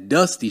shit, that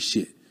dusty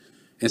shit,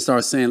 and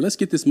start saying, let's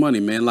get this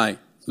money, man. Like,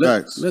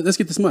 let's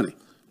get this money.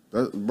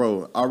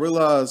 Bro, I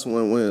realize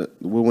when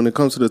it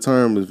comes to the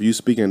term of you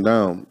speaking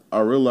down, I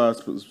realize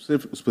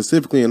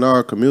specifically in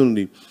our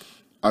community,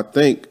 I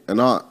think, and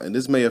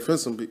this may offend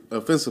some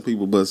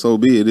people, but so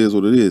be it, is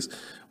what it is.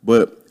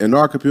 But in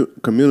our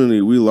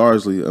community, we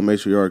largely a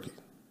matriarchy.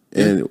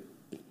 And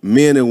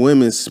men and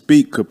women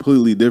speak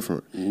completely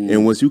different.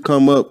 And once you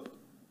come up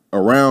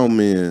around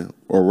men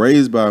or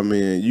raised by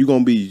men, you're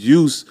going to be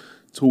used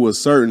to a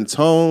certain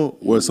tone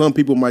where some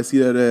people might see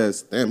that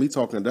as, damn, he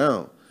talking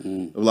down.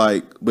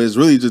 Like, but it's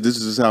really just, this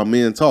is just how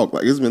men talk.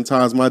 Like, it's been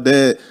times my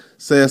dad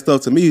said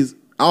stuff to me,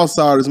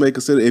 outsiders may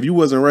consider, if you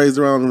wasn't raised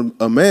around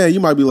a man, you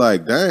might be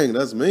like, dang,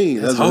 that's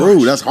mean, that's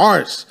rude, that's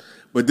harsh.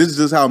 But this is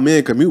just how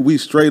men commute. We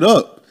straight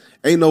up.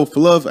 Ain't no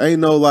fluff, ain't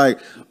no like,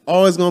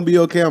 oh, it's gonna be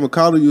okay, I'm a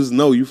call you.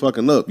 No, you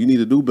fucking up. You need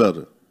to do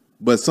better.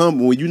 But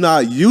when you're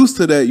not used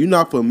to that, you're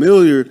not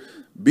familiar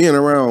being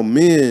around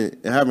men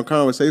and having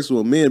conversations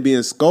with men,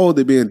 being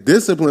scolded, being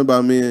disciplined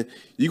by men,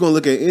 you're going to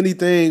look at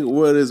anything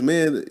where this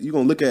man, you're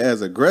going to look at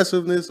as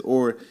aggressiveness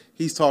or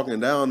he's talking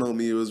down on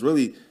me. It was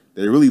really,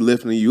 they're really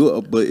lifting you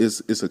up, but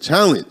it's a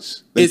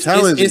challenge. They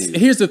challenge you.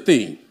 Here's the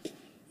thing.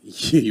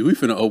 We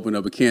finna open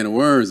up a can of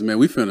worms, man.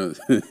 We finna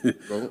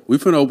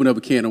open up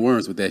a can of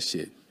worms with that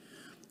shit.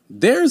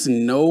 There's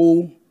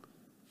no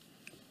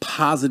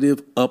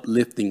positive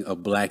uplifting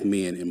of black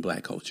men in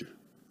black culture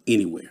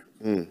anywhere.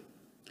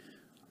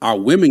 Our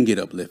women get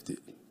uplifted.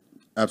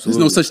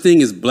 Absolutely. There's no such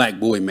thing as black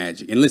boy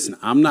magic. And listen,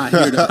 I'm not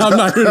here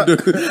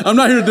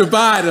to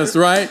divide us,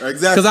 right?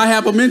 Exactly. Because I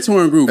have a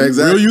mentoring group,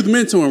 exactly. Real youth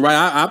mentoring,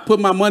 right? I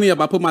put my money up,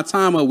 I put my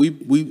time up. We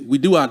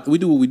do what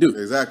we do.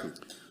 Exactly.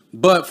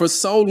 But for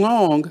so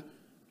long,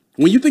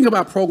 when you think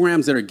about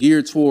programs that are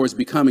geared towards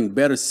becoming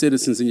better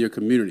citizens in your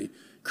community,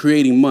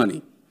 creating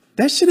money,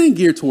 that shit ain't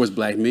geared towards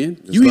black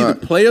men. You either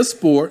play a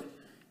sport,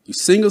 you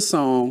sing a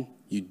song,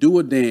 you do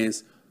a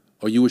dance,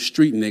 or you a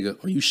street nigga,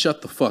 or you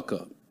shut the fuck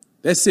up.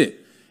 That's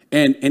it.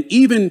 And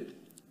even,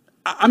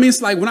 I mean,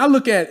 it's like when I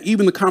look at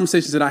even the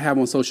conversations that I have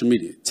on social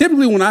media,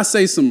 typically when I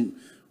say some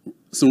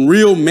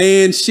real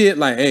man shit,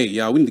 like, hey,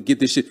 y'all, we need to get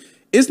this shit.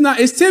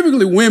 It's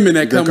typically women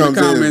that come in the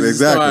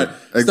comments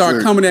and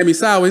start coming at me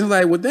sideways. It's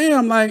like, well,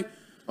 damn, like.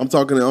 I'm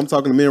talking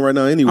to men right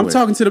now anyway. I'm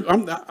talking to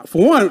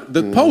for one,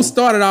 the post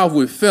started off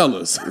with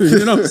fellas.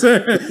 You know what I'm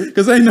saying?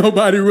 Because ain't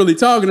nobody really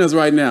talking to us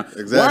right now.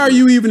 Exactly. Why are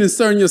you even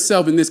inserting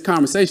yourself in this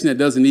conversation that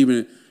doesn't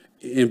even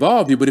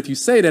involve you? But if you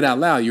say that out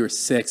loud, you're a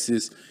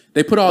sexist.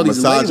 They put all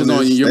these labels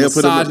on you. You're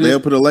misogynist. They'll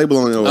put a label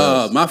on your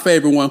ass. My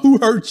favorite one, who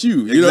hurt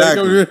you? You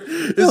exactly. know,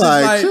 it's just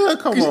like,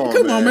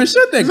 come on, man,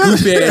 shut that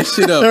goofy ass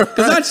shit up.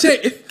 Because I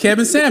checked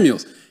Kevin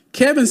Samuels.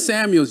 Kevin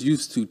Samuels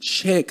used to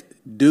check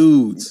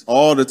dudes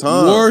all the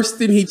time. Worse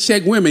than he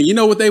checked women. You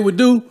know what they would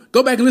do?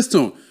 Go back and listen to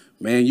him.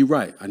 Man, you're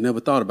right. I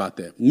never thought about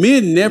that.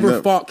 Men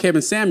never fought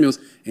Kevin Samuels,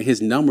 and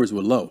his numbers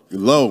were low.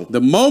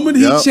 The moment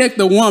he checked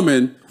the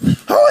woman, who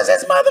is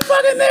this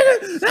motherfucking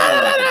nigga?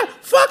 Nah,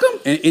 fuck him.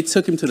 And it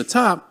took him to the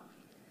top.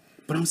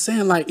 But I'm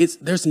saying, like,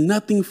 there's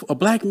nothing for a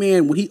black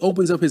man when he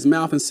opens up his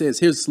mouth and says,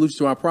 here's the solution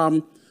to our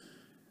problem.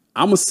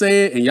 I'm going to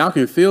say it, and y'all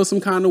can feel some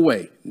kind of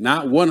way.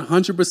 Not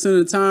 100% of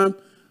the time,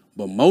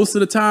 but most of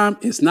the time,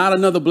 it's not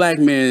another black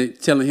man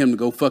telling him to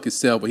go fuck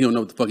himself, but he don't know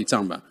what the fuck he's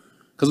talking about.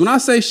 Because when I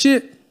say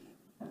shit,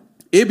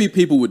 it be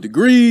people with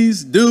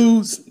degrees,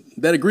 dudes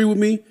that agree with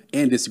me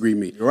and disagree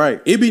with me.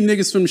 Right. It be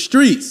niggas from the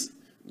streets.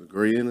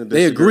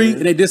 They agree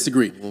and they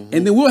disagree.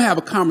 And then we'll have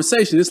a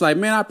conversation. It's like,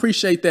 man, I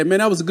appreciate that. Man,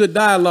 that was a good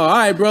dialogue. All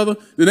right, brother.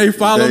 Then they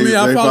follow me.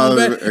 I follow them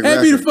back. Exactly.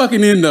 That'd be the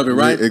fucking end of it,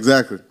 right? Yeah,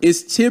 exactly.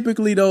 It's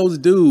typically those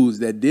dudes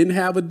that didn't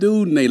have a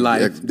dude in their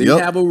life, didn't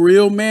have a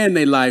real man in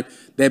their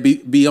life, that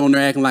be on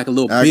there acting like a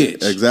little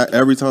bitch. Exactly.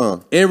 Every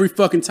time. Every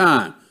fucking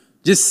time.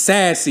 Just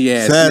sassy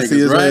ass sassy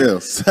niggas, as right?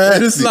 Hell. Sassy.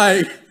 And it's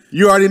like,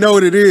 you already know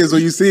what it is.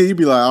 When you see it, you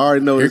be like, I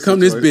already know. Here come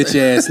this bitch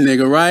ass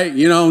nigga, right?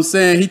 You know what I'm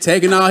saying? He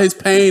taking all his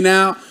pain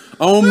out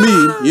on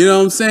me. You know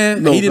what I'm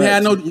saying? He didn't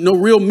have no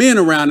real men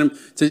around him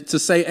to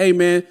say, hey,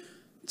 man,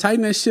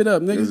 tighten that shit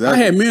up, nigga.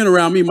 Exactly. I had men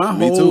around me my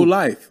whole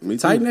life.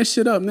 Tighten too. that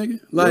shit up, nigga.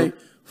 Like,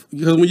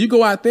 because when you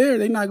go out there,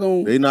 they not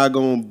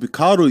gonna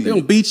coddle you. They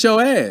gonna beat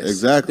your ass.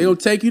 Exactly. They gonna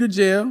take you to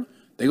jail.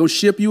 They gonna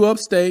ship you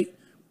upstate.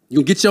 You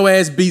gonna get your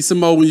ass beat some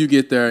more when you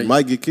get there. You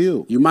might get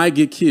killed. You might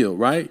get killed,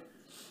 right?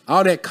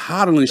 All that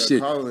coddling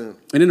shit. And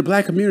in the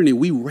black community,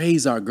 we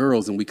raise our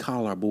girls and we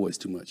coddle our boys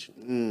too much.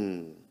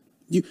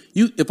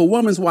 If a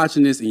woman's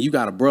watching this and you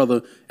got a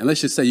brother, and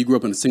let's just say you grew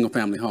up in a single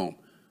family home,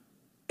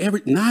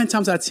 9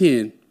 times out of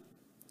 10,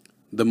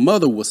 the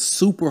mother was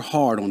super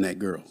hard on that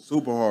girl.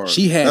 Super hard.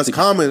 That's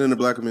common in the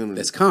black community.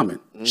 That's common.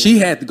 She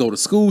had to go to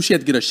school. She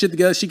had to get her shit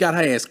together. She got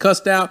her ass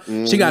cussed out.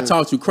 She got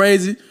talked to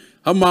crazy.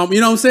 Her mom, you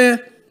know what I'm saying?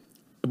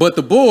 But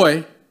the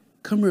boy,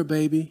 come here,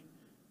 baby.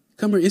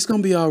 Come here. It's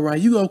going to be all right.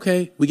 You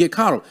okay? We get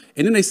coddled.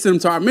 And then they send them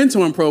to our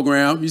mentoring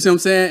program. You see what I'm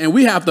saying? And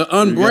we have to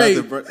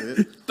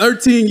unbreak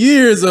 13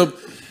 years of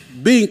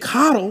being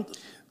coddled.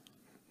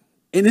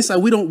 And it's like,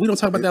 we don't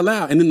talk about that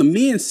loud. And then the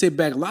men sit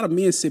back. A lot of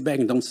men sit back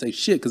and don't say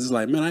shit because it's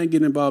like, man, I ain't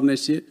getting involved in that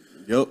shit.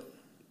 Yep.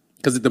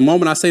 Because at the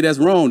moment I say that's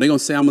wrong, they're going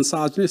to say I'm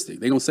misogynistic.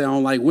 They're going to say I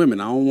don't like women.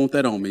 I don't want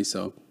that on me,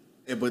 so.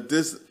 Yeah,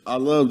 I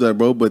love that,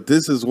 bro. But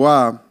this is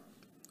why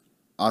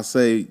I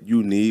say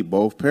you need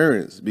both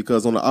parents.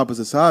 Because on the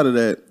opposite side of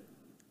that,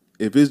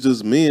 if it's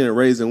just men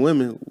raising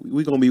women,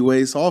 we're going to be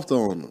way softer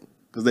on them.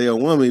 Because they a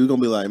woman, we're going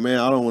to be like, man,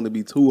 I don't want to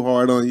be too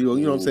hard on you.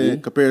 You know what I'm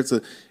saying? Compared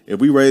to if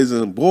we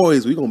raising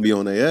boys, we're going to be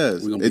on their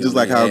ass. It's just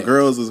like how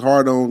girls is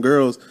hard on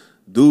girls.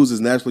 dudes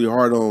is naturally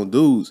hard on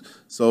dudes.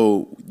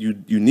 So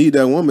you need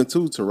that woman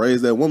too to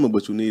raise that woman,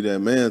 but you need that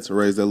man to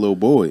raise that little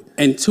boy.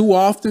 And too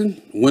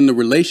often, when the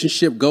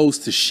relationship goes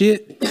to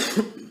shit,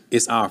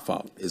 it's our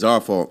fault. It's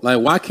our fault. Like,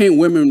 why can't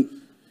women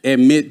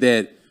admit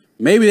that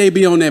maybe they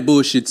be on that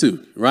bullshit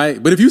too,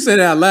 right? But if you say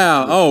that out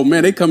loud, oh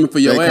man, they coming for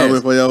your ass.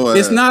 Coming for your ass.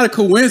 It's not a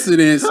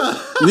coincidence,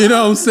 you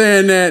know what I'm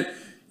saying, that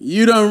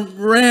you done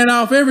ran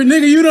off every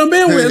nigga you done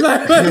been with.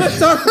 Like, let's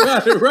talk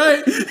about it,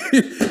 right?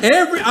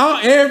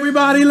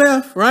 Everybody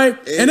left, right?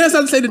 And that's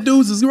not to say the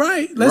dudes is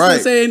right. Let's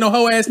not say ain't no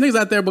hoe ass niggas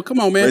out there, but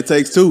come on, man. It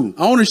takes two.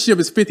 Ownership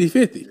is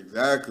 50-50.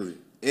 Exactly.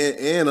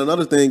 And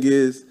another thing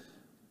is,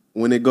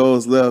 when it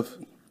goes left,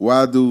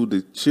 why do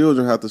the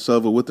children have to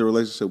suffer with the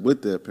relationship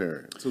with their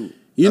parent too?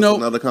 That's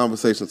another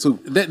conversation too.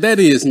 That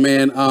is,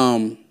 man.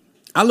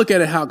 I look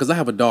at it because I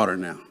have a daughter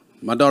now.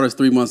 My daughter's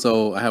 3 months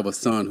old. I have a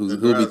son who'll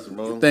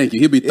be. Thank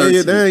you. He'll be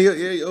 13.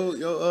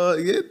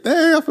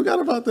 Dang, I forgot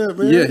about that,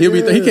 man. Yeah,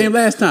 he came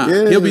last time.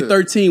 Yeah. He'll be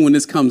 13 when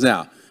this comes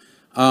out.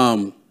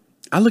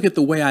 I look at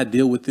the way I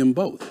deal with them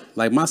both.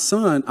 Like my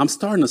son, I'm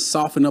starting to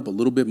soften up a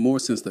little bit more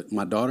since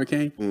my daughter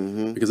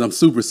came, because I'm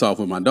super soft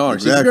with my daughter.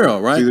 Exactly. She's a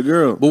girl, right? She's a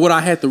girl. But what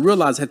I had to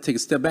realize, I had to take a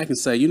step back and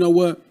say, you know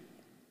what?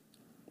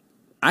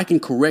 I can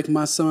correct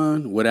my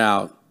son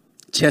without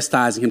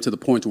chastising him to the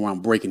point where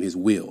I'm breaking his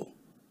will.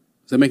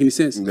 Does that make any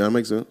sense? Yeah, that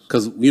makes sense.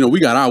 Because, we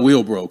got our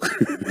will broke.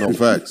 No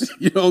facts.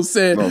 You know what I'm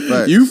saying? No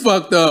facts. You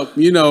fucked up,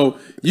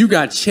 you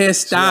got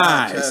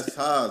chastised.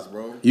 Chastised,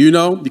 bro. You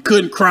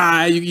couldn't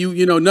cry,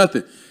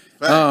 nothing.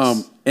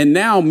 Facts. And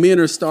now men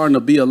are starting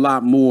to be a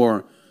lot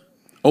more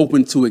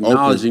open to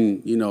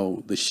acknowledging,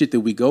 the shit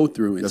that we go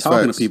through and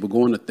talking to people,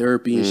 going to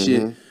therapy and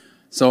shit.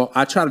 So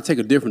I try to take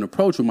a different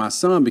approach with my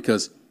son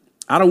because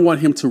I don't want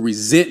him to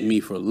resent me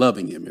for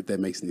loving him, if that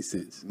makes any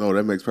sense. No,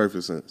 that makes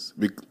perfect sense.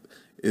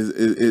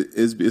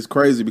 It's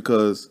crazy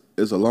because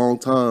it's a long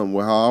time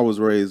where how I was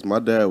raised. My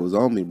dad was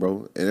on me,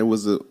 bro, and it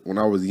was when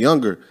I was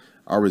younger,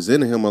 I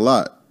resented him a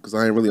lot because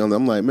I ain't really on.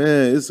 I'm like,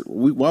 man,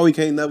 why we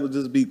can't never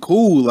just be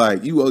cool?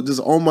 Like you are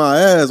just on my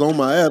ass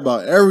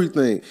about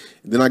everything.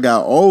 And then I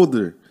got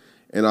older,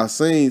 and I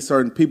seen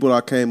certain people that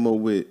I came up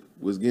with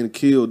was getting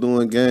killed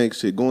doing gang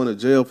shit, going to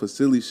jail for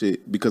silly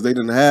shit because they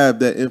didn't have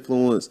that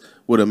influence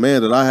with a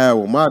man that I had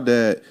with my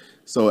dad.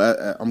 So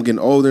I'm getting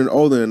older and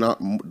older,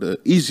 and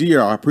each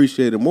year I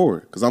appreciate it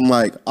more because I'm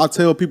like, I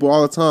tell people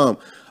all the time,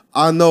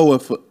 I know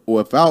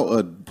without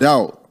a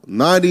doubt,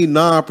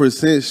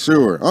 99%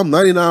 sure, I'm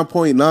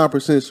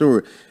 99.9%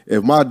 sure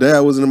if my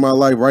dad wasn't in my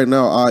life right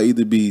now, I'd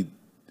either be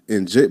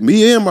in jail,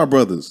 me and my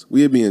brothers,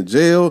 we'd be in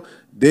jail,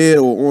 dead,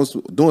 or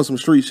doing some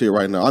street shit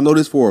right now. I know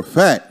this for a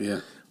fact.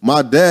 Yeah.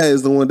 My dad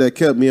is the one that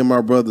kept me and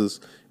my brothers,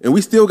 and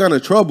we still got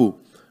in trouble.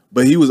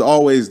 But he was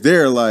always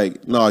there,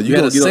 like, no, you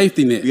had a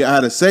safety net. Yeah, I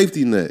had a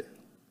safety net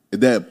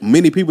that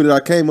many people that I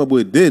came up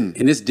with didn't.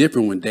 And it's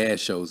different when dad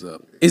shows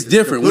up. It's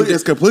different.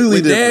 It's completely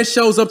different. When dad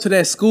shows up to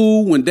that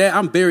school,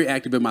 I'm very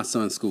active at my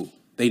son's school.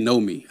 They know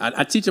me.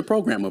 I teach a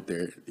program up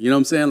there. You know what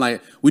I'm saying?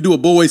 Like, we do a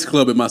boys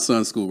club at my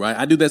son's school, right?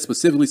 I do that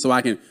specifically so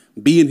I can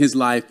be in his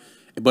life,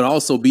 but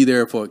also be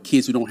there for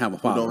kids who don't have a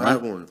father. Who don't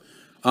have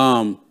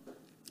one.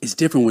 It's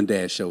different when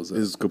dad shows up.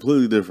 It's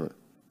completely different.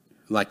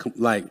 Like,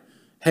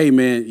 hey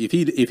man, if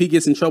he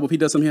gets in trouble, if he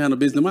does something on the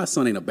business, my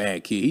son ain't a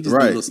bad kid. He just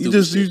do a little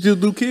stupid shit. You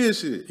just do kid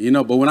shit.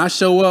 But when I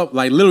show up,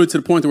 like literally to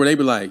the point where they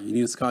be like, you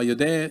need us to call your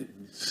dad?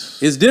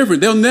 It's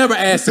different. They'll never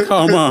ask to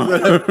call mom.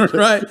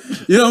 Right?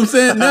 You know what I'm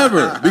saying?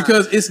 Never.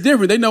 Because it's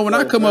different. They know when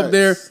I come up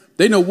there,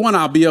 they know one,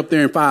 I'll be up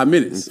there in 5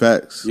 minutes.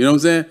 Facts. You know what I'm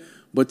saying?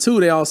 But two,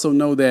 they also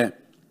know that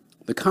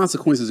the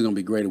consequences are going to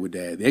be greater with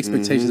dad. The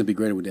expectations will be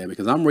greater with dad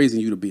because I'm raising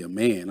you to be a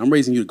man. I'm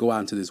raising you to go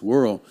out into this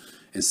world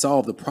and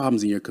solve the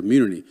problems in your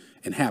community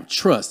and have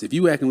trust. If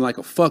you acting like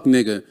a fuck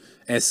nigga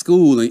at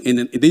school and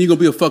then you're going to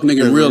be a fuck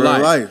nigga in real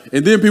life.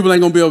 And then people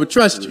ain't going to be able to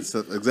trust you.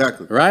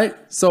 Exactly. Right?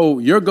 So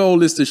your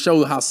goal is to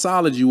show how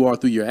solid you are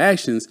through your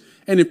actions.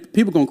 And if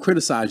people going to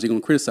criticize, they're going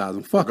to criticize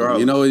them. Fuck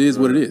them. It is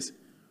what it is.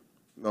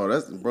 No,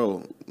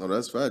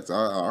 that's facts. I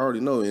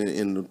already know.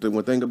 And the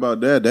one thing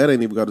about dad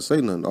ain't even got to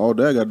say nothing. All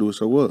dad got to do is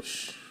show up.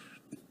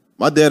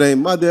 My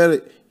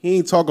dad, he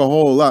ain't talk a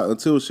whole lot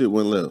until shit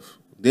went left.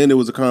 Then there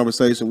was a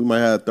conversation. We might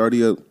have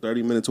 30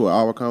 minutes to an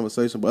hour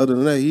conversation. But other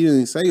than that, he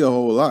didn't say a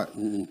whole lot.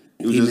 He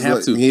didn't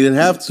have to. He didn't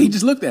have to. He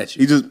just looked at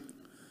you.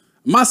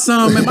 My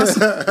son, man, my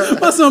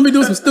son be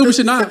doing some stupid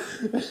shit.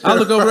 I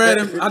look over at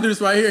him. I do this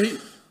right here.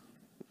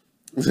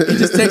 He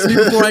just texted me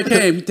before I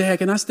came. Dad,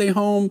 can I stay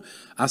home?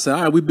 I said,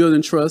 all right, we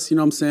building trust. You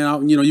know what I'm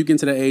saying? You get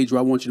into that age where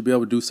I want you to be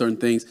able to do certain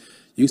things.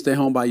 You can stay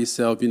home by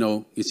yourself.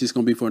 It's just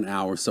going to be for an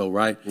hour or so,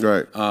 right?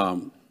 Right.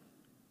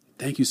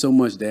 Thank you so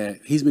much,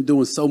 Dad. He's been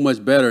doing so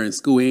much better in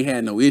school. He ain't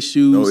had no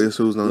issues. No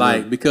issues, no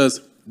nothing. Because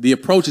the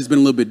approach has been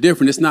a little bit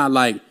different. It's not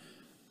like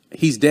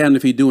he's damned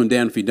if he do and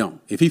damned if he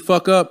don't. If he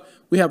fuck up,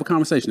 we have a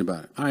conversation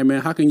about it. All right,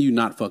 man, how can you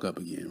not fuck up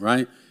again,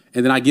 right?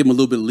 And then I give him a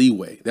little bit of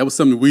leeway. That was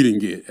something we didn't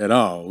get at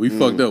all. We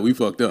fucked up.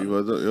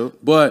 Yep.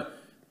 But,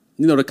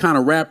 to kind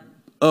of wrap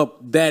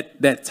up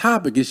that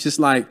topic, it's just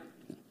like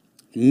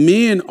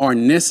men are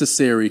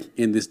necessary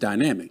in this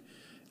dynamic.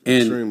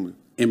 And Extremely.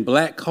 in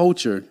black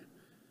culture,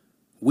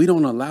 we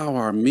don't allow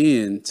our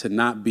men to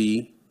not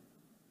be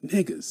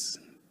niggas.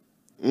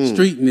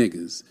 Street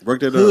niggas.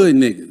 Break that hood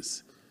down.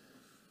 niggas.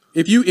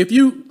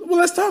 Well,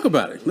 let's talk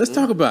about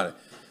it.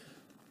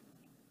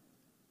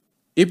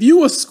 If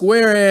you a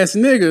square ass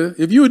nigga,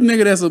 if you a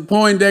nigga that's a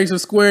Poindexter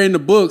square in the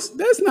books,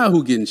 that's not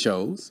who getting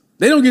chose.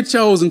 They don't get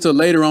chose until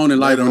later on in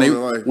life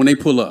when they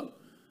pull up.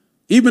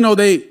 Even though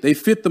they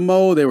fit the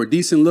mold, they were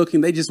decent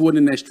looking, they just wasn't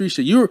in that street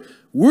shit.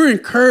 We're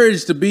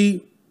encouraged to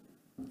be,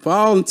 for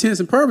all intents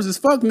and purposes,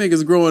 fuck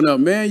niggas growing up,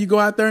 man. You go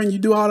out there and you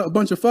do a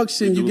bunch of fuck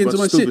shit and you get into a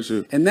bunch of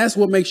shit. And that's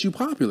what makes you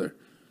popular,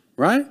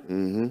 right?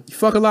 Mm-hmm. You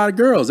fuck a lot of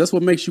girls. That's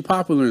what makes you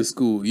popular in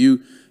school. You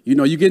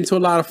get into a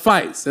lot of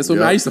fights. That's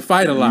what I used to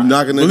fight a lot. You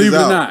knocking Believe niggas it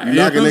or out. not. You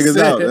knocking niggas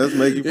out. That's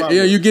make you popular.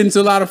 Yeah, you get into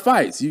a lot of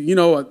fights.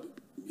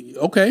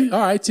 Okay, all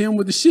right, Tim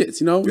with the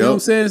shits. You know what I'm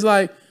saying? It's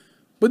like,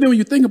 but then when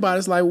you think about it,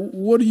 it's like,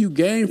 what do you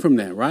gain from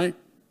that, right?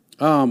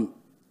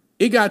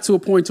 It got to a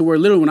point to where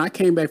literally when I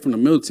came back from the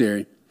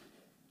military,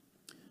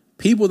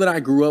 people that I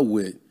grew up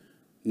with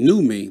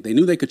knew me. They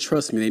knew they could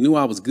trust me. They knew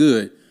I was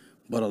good.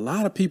 But a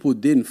lot of people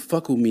didn't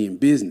fuck with me in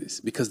business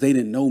because they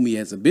didn't know me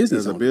as a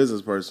business owner. As a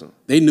business person.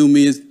 They knew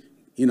me as,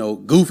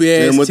 goofy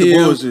ass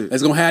Tim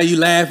that's gonna have you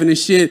laughing and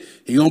shit.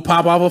 He gonna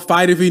pop off a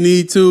fight if he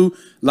need to.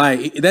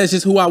 Like, that's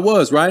just who I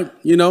was, right?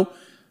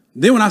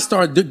 Then when I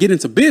started getting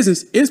into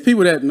business, it's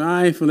people that,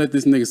 I ain't finna let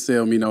this nigga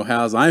sell me no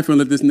house. I ain't finna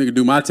let this nigga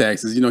do my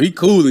taxes. He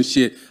cool and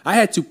shit. I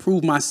had to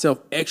prove myself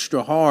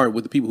extra hard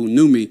with the people who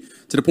knew me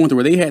to the point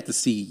where they had to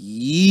see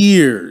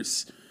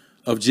years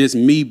of just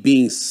me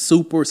being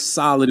super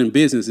solid in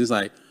business. It's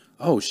like,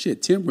 oh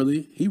shit, Tim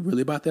he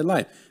really about that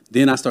life.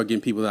 Then I start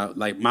getting people out,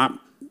 like my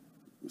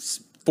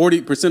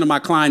 40% of my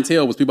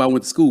clientele was people I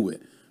went to school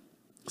with.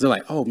 So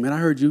like, oh man, I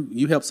heard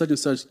you helped such and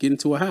such get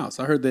into a house.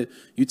 I heard that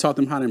you taught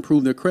them how to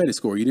improve their credit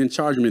score. You didn't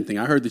charge them anything.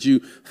 I heard that you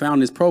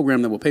found this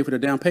program that will pay for their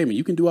down payment.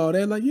 You can do all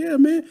that. Like, yeah,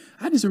 man.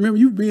 I just remember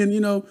you being,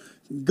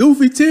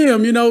 goofy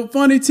Tim,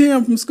 funny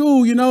Tim from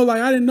school,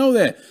 like I didn't know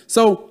that.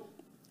 So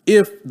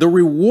if the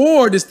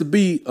reward is to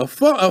be a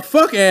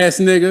fuck ass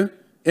nigga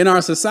in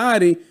our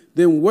society,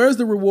 then where's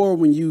the reward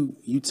when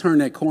you turn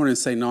that corner and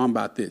say, no, I'm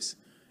about this?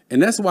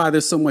 And that's why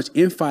there's so much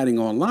infighting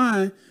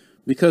online,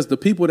 because the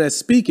people that's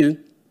speaking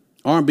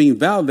aren't being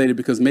validated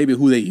because maybe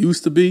who they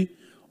used to be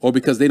or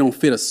because they don't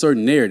fit a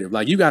certain narrative.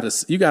 Like you got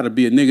to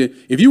be a nigga.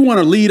 If you want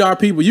to lead our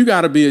people, you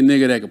got to be a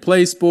nigga that can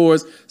play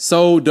sports,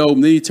 so dope,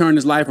 and then he turn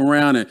his life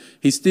around and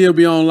he still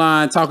be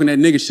online talking that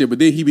nigga shit, but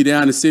then he be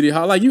down in City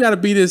Hall. Like you got to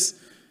be this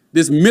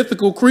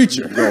mythical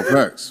creature. No,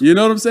 facts. You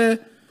know what I'm saying?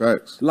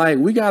 Facts. Like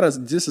we got to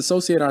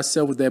disassociate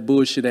ourselves with that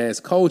bullshit ass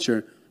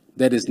culture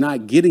that is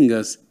not getting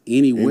us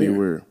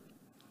anywhere.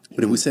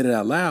 But if we said it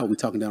out loud, we're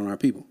talking down on our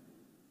people.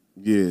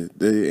 Yeah,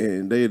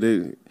 they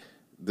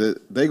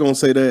gonna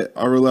say that.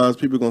 I realize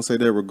people gonna say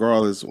that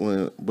regardless.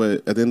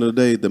 But at the end of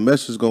the day, the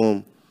message is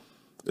gonna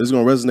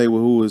resonate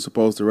with who it's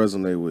supposed to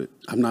resonate with.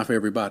 I'm not for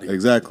everybody.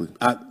 Exactly,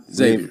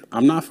 Xavier.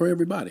 I'm not for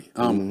everybody.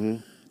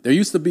 There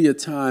used to be a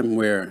time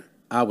where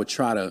I would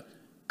try to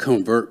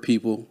convert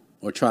people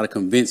or try to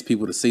convince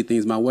people to see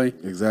things my way.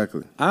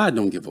 Exactly. I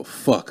don't give a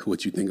fuck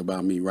what you think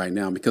about me right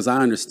now because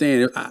I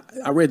understand.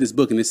 I read this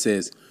book and it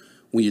says,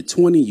 when you're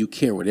 20, you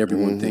care what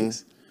everyone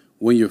thinks.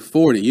 When you're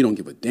 40, you don't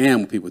give a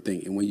damn what people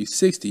think. And when you're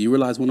 60, you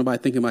realize when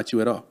nobody thinking about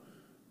you at all.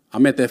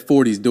 I'm at that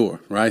 40s door,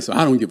 right? So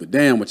I don't give a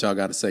damn what y'all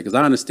got to say because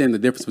I understand the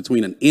difference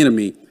between an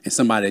enemy and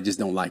somebody that just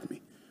don't like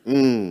me.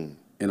 And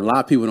a lot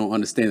of people don't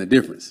understand the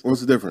difference.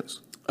 What's the difference?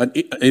 An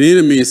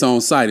enemy is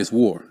on sight. It's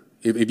war.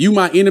 If you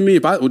my enemy,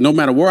 no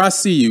matter where I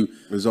see you,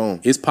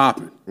 it's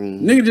popping.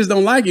 Nigga just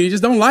don't like you. He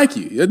just don't like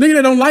you. A nigga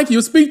that don't like you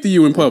will speak to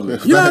you in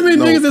public. You know what I mean?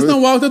 Niggas just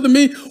don't walk up to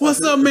me.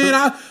 What's up, man?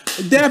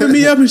 Dapping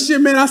me up and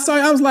shit, man. I saw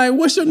you. I was like,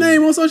 what's your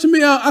name on social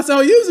media? I saw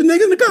you was a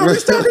nigga in the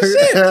comments talking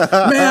shit.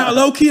 Man,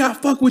 low key, I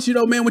fuck with you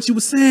though, man. What you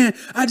was saying,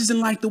 I just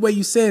didn't like the way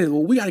you said it.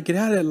 Well, we got to get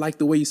out of that like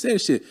the way you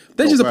said shit.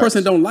 That's just a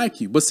person that don't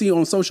like you. But see,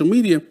 on social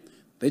media,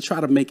 they try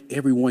to make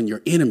everyone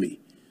your enemy.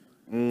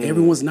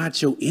 Everyone's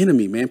not your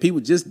enemy, man.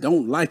 People just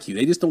don't like you.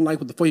 They just don't like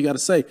what the fuck you got to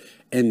say.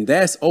 And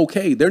that's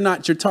okay. They're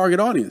not your target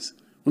audience.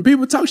 When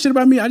people talk shit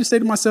about me, I just say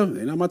to myself,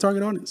 they're not my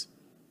target audience.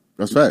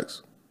 That's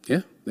facts.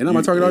 Yeah, they're not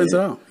my target audience at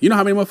all. You know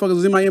how many motherfuckers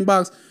was in my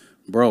inbox?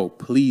 Bro,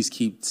 please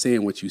keep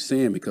saying what you're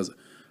saying because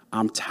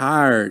I'm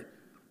tired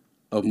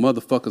of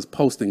motherfuckers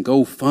posting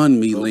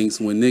GoFundMe links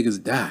when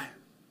niggas die.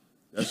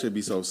 That should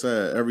be so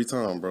sad every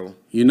time, bro.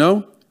 You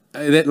know?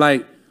 That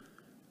like...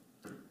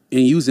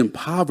 And using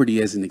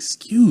poverty as an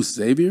excuse,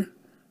 Xavier.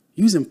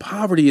 Using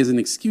poverty as an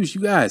excuse.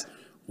 You guys,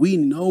 we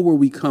know where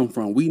we come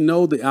from. We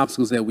know the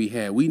obstacles that we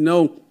had. We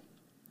know,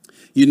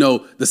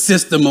 the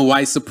system of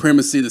white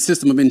supremacy, the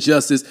system of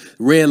injustice,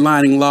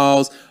 redlining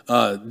laws,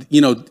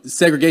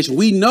 segregation.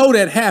 We know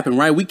that happened,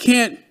 right? We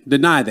can't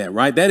deny that,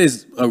 right? That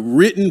is a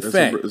written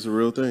fact. It's a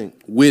real thing.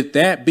 With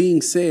that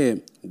being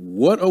said,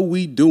 what are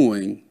we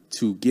doing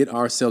to get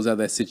ourselves out of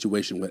that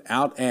situation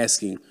without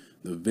asking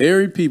the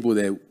very people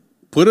that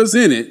put us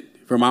in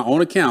it from our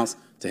own accounts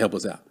to help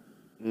us out,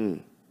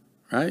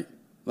 right?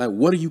 Like,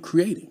 what are you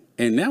creating?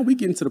 And now we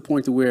getting to the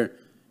point to where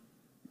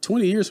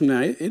 20 years from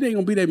now, it ain't going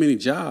to be that many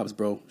jobs,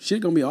 bro.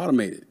 Shit going to be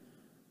automated.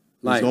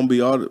 Like, it's going to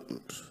be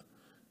automated.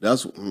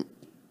 That's,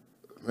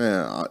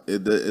 man,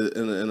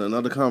 in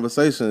another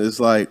conversation, it's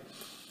like,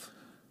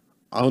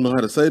 I don't know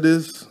how to say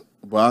this,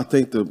 but I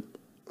think I'm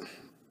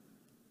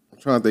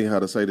trying to think how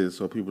to say this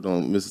so people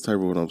don't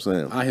misinterpret what I'm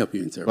saying. I'll help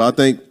you interpret. But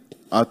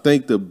I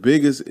think the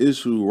biggest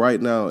issue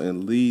right now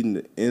and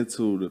leading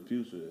into the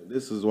future,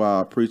 this is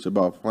why I preach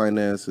about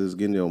finances,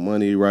 getting your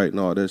money right and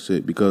all that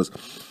shit, because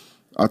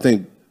I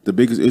think the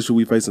biggest issue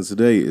we facing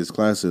today is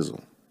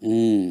classism.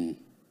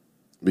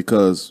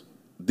 Because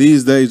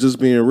these days, just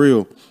being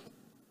real,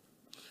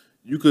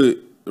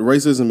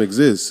 racism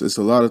exists. It's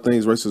a lot of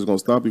things racism is going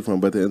to stop you from,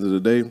 but at the end of the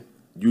day,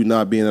 you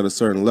not being at a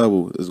certain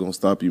level is going to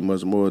stop you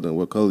much more than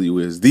what color you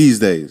is these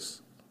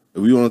days.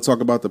 If we want to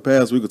talk about the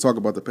past, we could talk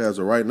about the past.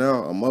 But right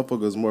now, a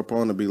motherfucker is more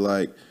prone to be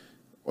like,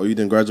 or you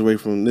didn't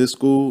graduate from this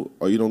school,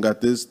 or you don't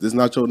got this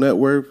not your net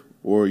worth,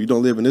 or you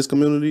don't live in this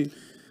community.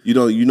 You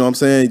know what I'm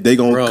saying? They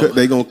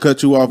gonna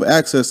cut you off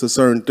access to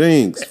certain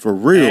things for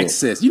real.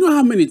 Access. You know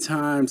how many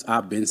times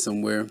I've been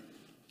somewhere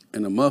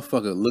and a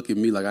motherfucker look at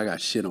me like I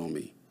got shit on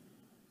me,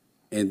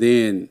 and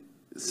then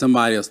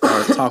somebody else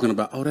starts talking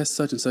about, oh, that's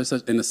such and such,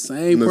 and the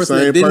same person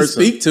that didn't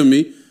speak to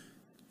me,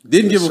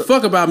 didn't give a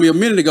fuck about me a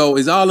minute ago,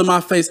 is all in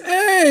my face.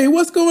 Hey,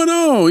 what's going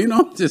on? You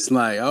know, just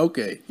like,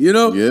 okay, you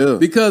know, yeah,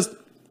 because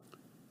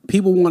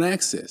people want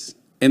access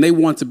and they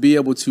want to be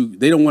able to.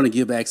 They don't want to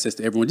give access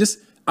to everyone.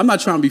 I'm not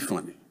trying to be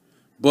funny.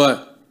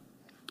 But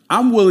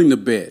I'm willing to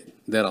bet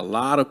that a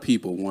lot of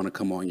people want to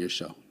come on your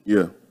show.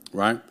 Yeah.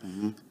 Right?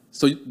 Mm-hmm.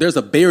 So there's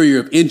a barrier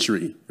of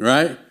entry,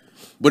 right?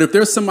 But if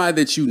there's somebody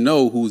that you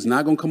know who's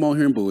not going to come on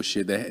here and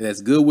bullshit,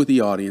 that's good with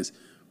the audience,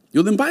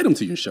 you'll invite them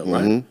to your show,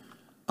 right?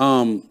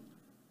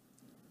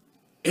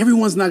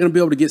 Everyone's not going to be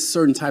able to get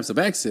certain types of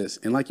access.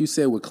 And like you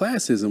said with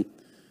classism,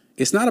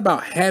 it's not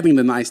about having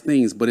the nice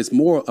things, but it's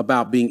more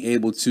about being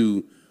able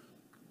to,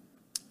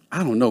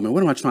 I don't know, man.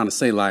 What am I trying to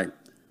say? Like,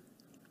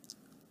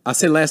 I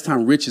said last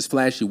time, rich is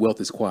flashy, wealth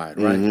is quiet,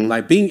 right? Mm-hmm.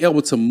 Like being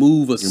able to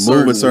move a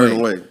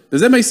certain way.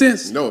 Does that make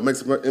sense? No, it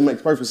makes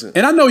perfect sense.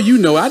 And I know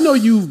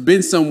you've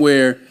been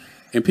somewhere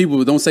and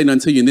people don't say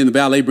nothing to you and then the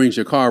valet brings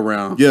your car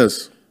around.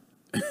 Yes.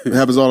 It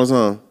happens all the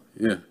time.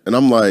 Yeah. And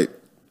I'm like,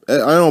 it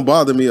don't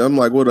bother me. I'm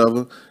like,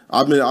 whatever.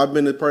 I've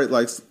been at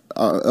like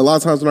a lot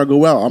of times when I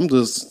go out,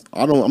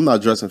 I'm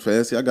not dressing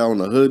fancy. I got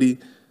on a hoodie.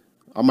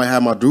 I might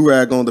have my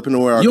do-rag on depending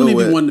on where I go. You don't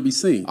even want to be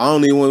seen. I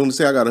don't even want to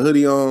say I got a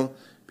hoodie on.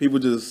 People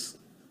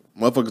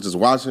motherfuckers just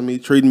watching me,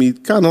 treating me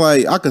kind of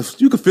like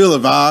you could feel a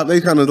vibe.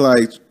 They kind of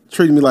like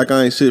treating me like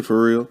I ain't shit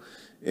for real.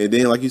 And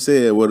then, like you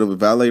said, whether a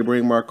valet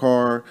bring my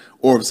car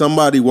or if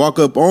somebody walk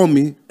up on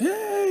me, then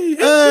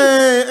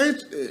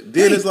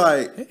it's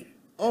like,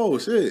 oh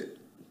shit.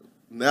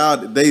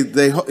 Now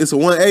it's a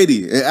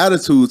 180 in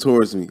attitude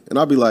towards me, and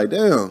I'll be like,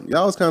 damn,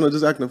 y'all was kind of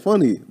just acting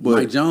funny. But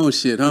Mike Jones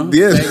shit, huh?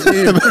 Yeah.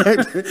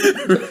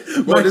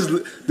 But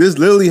this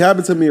literally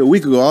happened to me a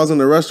week ago. I was in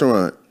the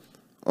restaurant.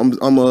 I'm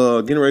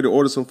getting ready to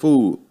order some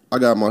food. I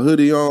got my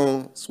hoodie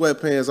on,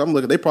 sweatpants. I'm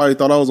looking. They probably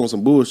thought I was on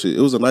some bullshit.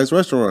 It was a nice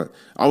restaurant.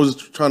 I was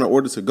just trying to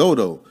order to go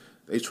though.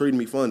 They treated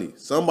me funny.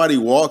 Somebody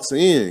walks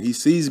in. He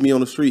sees me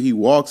on the street. He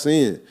walks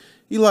in.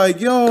 He like,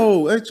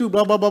 yo, ain't you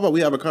blah blah blah blah.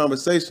 We have a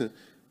conversation.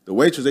 The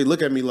waitress, they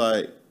look at me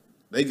like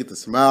they get to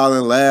smile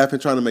and laugh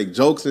and trying to make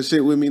jokes and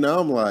shit with me. Now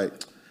I'm like,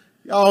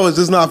 y'all was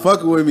just not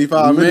fucking with me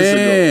 5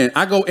 minutes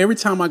ago. Every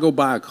time I go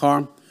buy a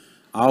car,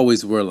 I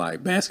always wear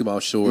like basketball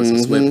shorts and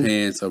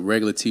sweatpants, a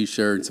regular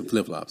t-shirt, and some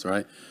flip-flops,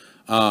 right?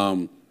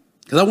 Because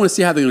I want to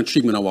see how they're going to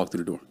treat me when I walk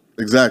through the door.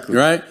 Exactly.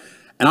 Right?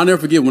 And I'll never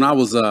forget when I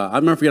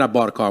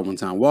bought a car one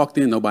time. Walked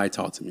in, nobody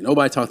talked to me.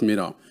 Nobody talked to me at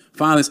all.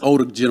 Finally, this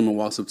older gentleman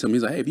walks up to me.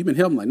 He's like, hey, have you been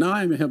helping? I'm like, no,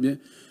 I ain't been helping yet.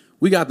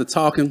 We got to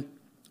talking.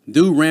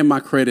 Dude ran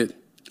my credit.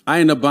 I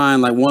ended up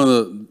buying like one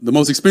of the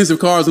most expensive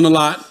cars in the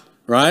lot,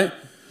 right?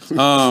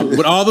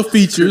 With all the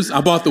features.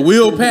 I bought the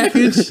wheel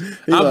package.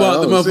 I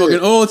bought the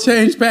motherfucking oil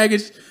change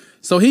package.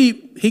 So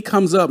he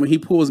comes up and he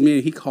pulls me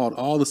in. He called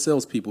all the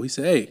salespeople. He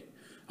said, hey,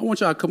 I want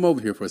y'all to come over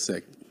here for a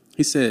second.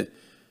 He said,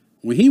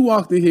 when he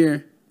walked in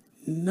here,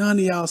 none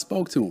of y'all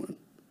spoke to him.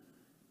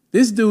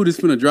 This dude is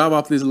finna drive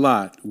off this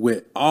lot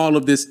with all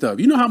of this stuff.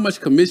 You know how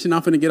much commission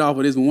I'm finna get off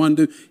of this one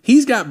dude?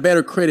 He's got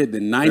better credit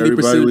than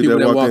 90% of people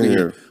that walk in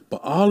here.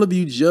 But all of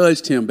you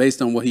judged him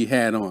based on what he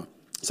had on.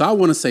 So I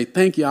want to say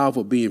thank y'all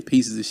for being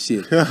pieces of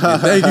shit. And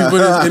thank you for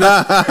this.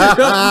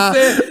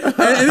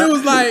 And, it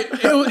was like,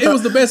 it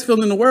was the best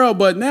feeling in the world.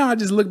 But now I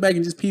just look back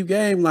and just peep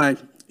game like,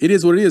 it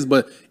is what it is.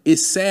 But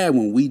it's sad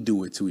when we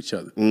do it to each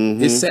other.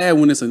 Mm-hmm. It's sad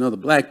when it's another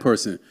black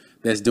person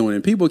that's doing it.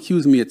 And people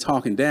accuse me of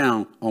talking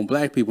down on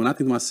black people. And I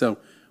think to myself,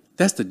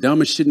 that's the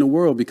dumbest shit in the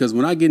world. Because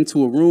when I get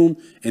into a room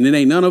and it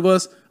ain't none of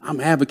us, I'm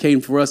advocating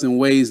for us in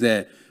ways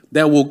that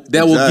will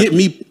get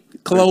me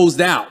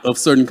closed out of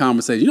certain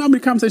conversations. You know how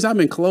many conversations I've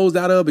been closed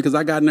out of because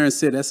I got in there and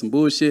said, that's some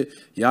bullshit.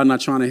 Y'all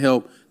not trying to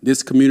help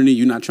this community.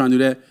 You're not trying to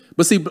do that.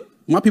 But see,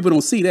 my people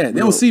don't see that. They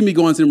don't see me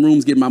going to them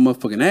rooms getting my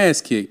motherfucking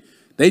ass kicked.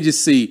 They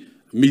just see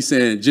me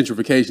saying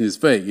gentrification is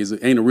fake. It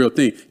ain't a real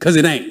thing. Because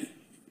it ain't.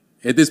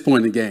 at this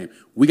point in the game.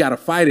 We got to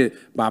fight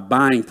it by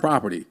buying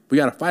property. We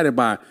got to fight it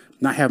by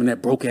not having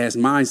that broke-ass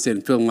mindset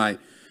and feeling like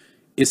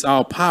it's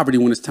all poverty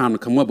when it's time to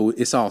come up, but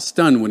it's all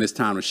stunned when it's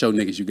time to show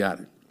niggas you got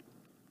it.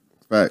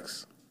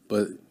 Facts.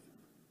 But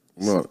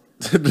no,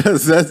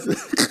 that's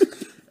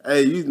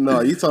hey,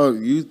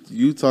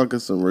 you talking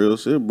some real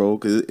shit, bro.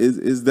 Cause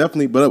it's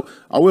definitely. But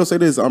I will say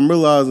this: I'm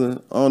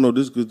realizing. I don't know.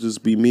 This could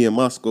just be me and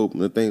my scope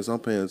and the things I'm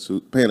paying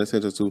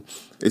attention to.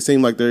 It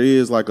seems like there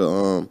is like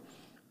a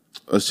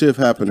shift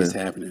happening. It's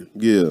happening.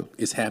 Yeah,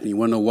 it's happening. You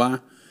want to know why?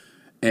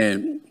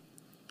 And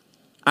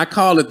I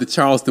call it the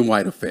Charleston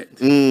White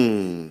effect.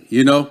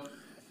 You know.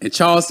 And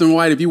Charleston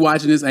White, if you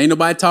watching this, ain't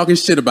nobody talking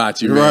shit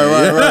about you,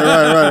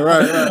 man.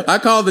 Right. I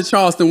call it the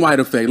Charleston White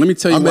effect. Let me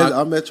tell you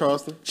I met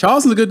Charleston.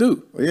 Charleston's a good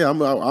dude. Yeah,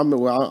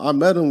 I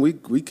met him.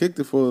 We kicked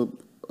it for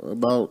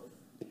about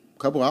a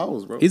couple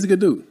hours, bro. He's a good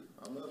dude.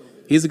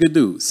 He's a good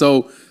dude.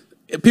 So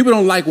people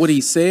don't like what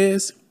he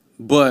says,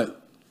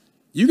 but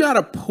you got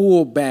to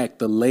pull back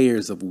the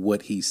layers of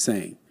what he's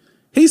saying.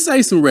 He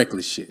say some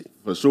reckless shit.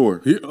 For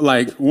sure.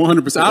 Like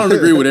 100%. I don't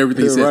agree with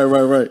everything he said.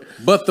 Right.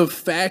 But the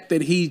fact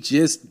that he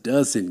just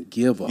doesn't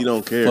give a you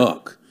don't care.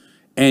 Fuck.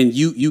 And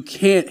you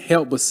can't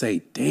help but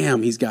say,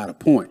 damn, he's got a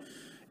point.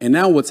 And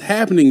now what's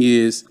happening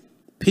is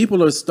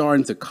people are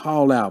starting to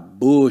call out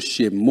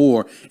bullshit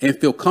more and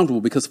feel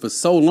comfortable because for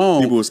so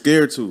long... people were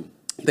scared to.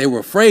 They were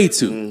afraid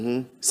to.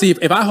 Mm-hmm. See,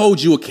 if I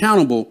hold you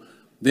accountable...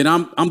 then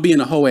I'm being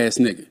a hoe ass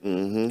nigga.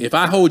 Mm-hmm. If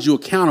I hold you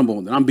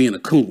accountable, then I'm being a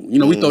coon. You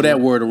know, we throw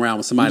that word around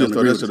when somebody don't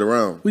agree with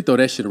it. We throw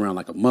that shit around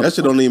like a motherfucker. That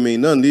shit don't even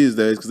mean nothing these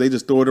days because they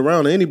just throw it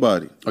around to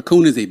anybody. A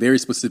coon is a very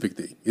specific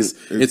thing.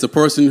 It's a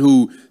person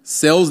who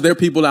sells their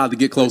people out to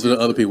get closer to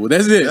other people.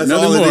 That's it. That's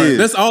all it is.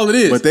 That's all it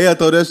is. But they'll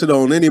throw that shit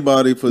on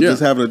anybody for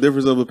just having a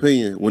difference of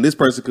opinion. When this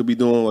person could be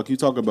doing, like you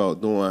talk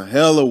about, doing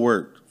hella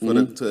work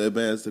for to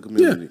advance the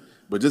community. Yeah.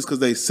 But just because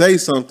they say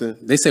something.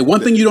 They say one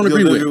thing you don't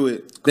agree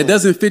with that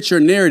doesn't fit your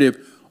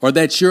narrative or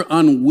that you're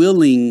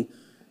unwilling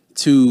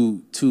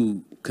to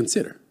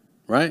consider,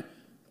 right?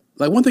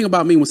 Like one thing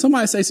about me, when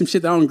somebody says some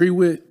shit that I don't agree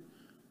with,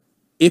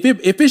 if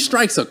it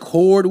strikes a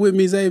chord with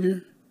me,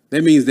 Xavier,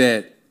 that means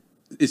that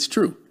it's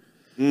true.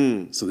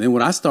 So then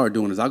what I start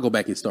doing is I'll go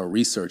back and start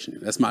researching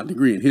it. That's my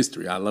degree in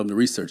history. I love to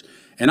research.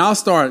 And I'll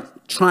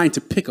start trying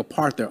to pick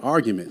apart their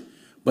argument.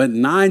 But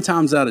 9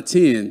 times out of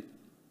 10,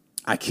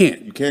 I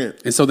can't. You can't.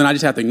 And so then I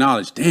just have to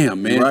acknowledge,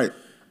 damn, man. You're right.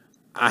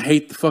 I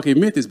hate to fucking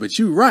admit this, but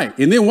you're right.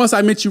 And then once I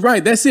admit you're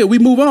right, that's it. We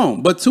move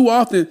on. But too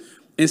often,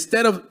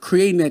 instead of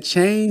creating that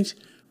change,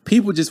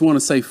 people just want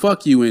to say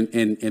fuck you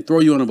and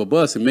throw you under a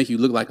bus and make you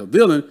look like a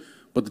villain.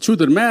 But the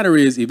truth of the matter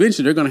is,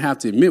 eventually they're going to have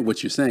to admit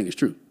what you're saying is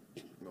true.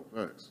 No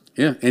facts.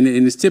 Yeah, and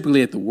it's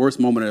typically at the worst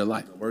moment of their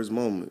life. The worst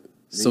moment.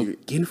 So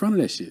get in front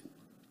of that shit.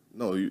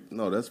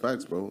 No, that's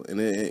facts, bro.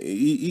 And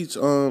each,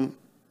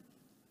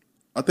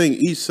 I think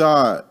each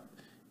side,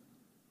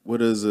 what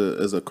is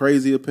a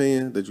crazy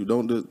opinion that you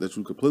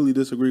completely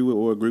disagree with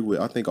or agree with,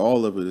 I think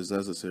all of it is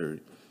necessary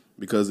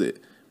because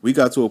we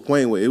got to a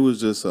point where it was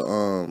just a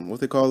what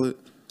they call it,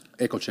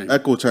 echo chamber.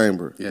 Echo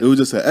chamber. Yeah. It was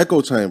just an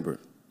echo chamber.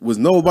 Was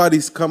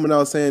nobody's coming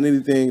out saying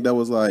anything that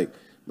was like,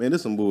 man,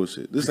 this some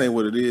bullshit. This ain't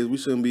what it is. We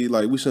shouldn't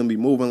be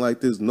moving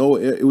like this. No,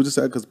 it was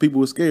just because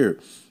people were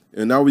scared.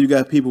 And now when you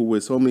got people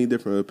with so many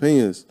different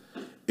opinions,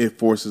 it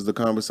forces the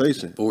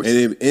conversation,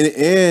 and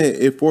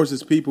it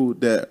forces people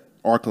that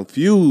are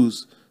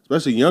confused.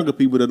 Especially younger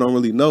people that don't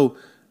really know,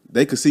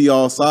 they could see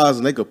all sides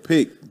and they could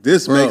pick.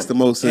 This makes the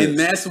most sense. And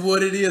that's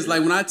what it is. Like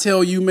when I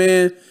tell you,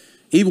 man,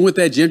 even with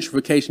that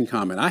gentrification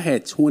comment, I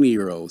had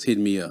 20-year-olds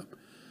hitting me up.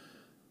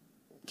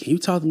 Can you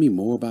talk to me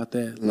more about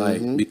that?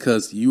 Like,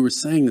 because you were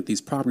saying that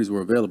these properties were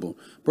available.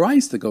 Bro, I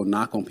used to go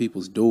knock on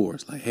people's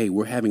doors. Like, hey,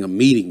 we're having a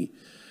meeting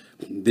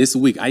this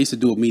week. I used to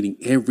do a meeting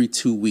every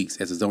 2 weeks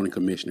as a zoning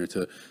commissioner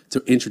to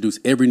introduce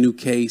every new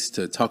case,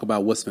 to talk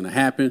about what's going to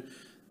happen.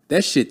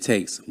 That shit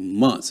takes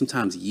months,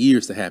 sometimes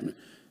years to happen.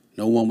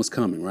 No one was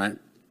coming, right?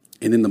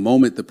 And then the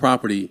moment the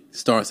property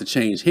starts to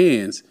change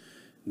hands,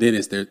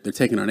 then they're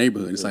taking our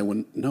neighborhood. And it's like,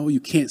 well, no, you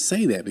can't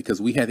say that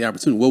because we had the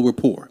opportunity. Well, we're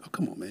poor. Oh,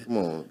 come on, man.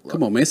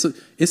 Come on, man. It's a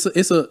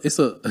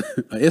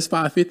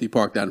S550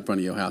 parked out in front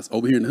of your house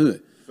over here in the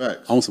hood.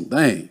 Facts. On some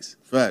things.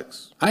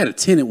 Facts. I had a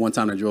tenant one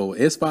time that drove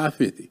an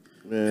S550.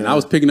 Man. And I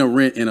was picking up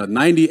rent in a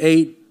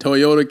 98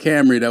 Toyota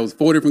Camry that was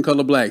 4 different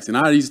color blacks. And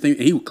I used to think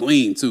he was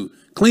clean, too.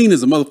 Clean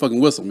as a motherfucking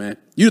whistle, man.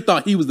 You'd have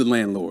thought he was the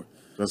landlord.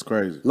 That's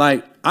crazy.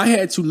 Like, I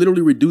had to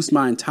literally reduce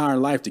my entire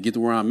life to get to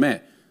where I'm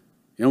at.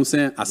 You know what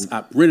I'm saying?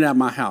 I rented out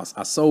my house.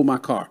 I sold my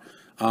car.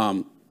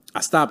 I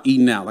stopped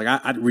eating out. Like,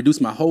 I reduced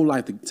my whole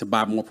life to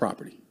buy more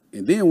property.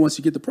 And then once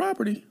you get the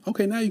property,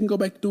 okay, now you can go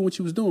back to doing what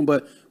you was doing.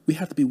 But we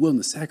have to be willing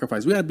to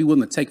sacrifice. We have to be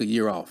willing to take a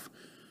year off.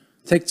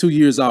 Take 2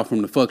 years off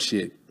from the fuck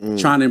shit,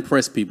 trying to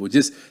impress people.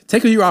 Just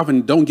take a year off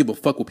and don't give a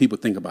fuck what people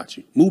think about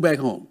you. Move back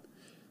home.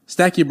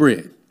 Stack your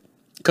bread.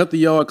 Cut the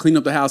yard, clean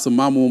up the house so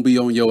mama won't be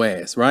on your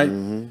ass, right?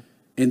 And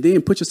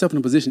then put yourself in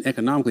a position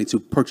economically to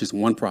purchase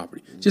one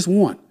property. Just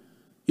one.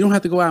 You don't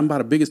have to go out and buy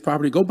the biggest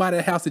property. Go buy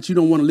that house that you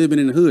don't want to live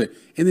in the hood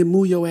and then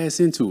move your ass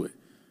into it,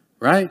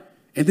 right?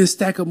 and then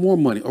stack up more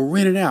money or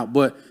rent it out.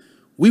 But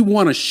we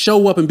want to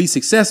show up and be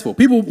successful.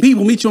 People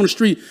meet you on the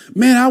street.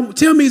 Man,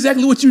 tell me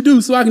exactly what you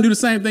do so I can do the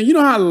same thing. You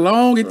know how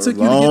long it took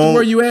you to get to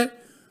where you at?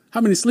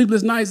 How many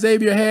sleepless nights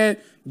Xavier had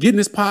getting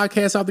this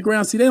podcast off the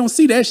ground? See, they don't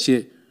see that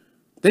shit.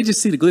 They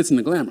just see the glitz and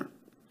the glamour.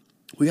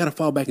 We got to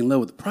fall back in love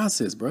with the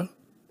process, bro.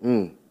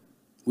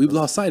 We've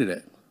lost sight of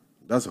that.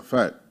 That's a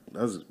fact.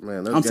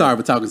 I'm sorry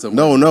for talking so much.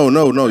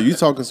 No. You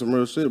talking some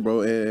real shit,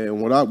 bro.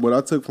 And what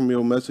I took from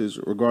your message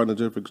regarding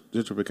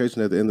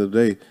gentrification at the end of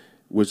the day,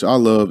 which I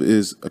love,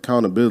 is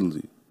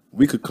accountability.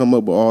 We could come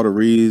up with all the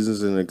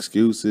reasons and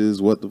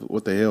excuses, what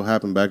the hell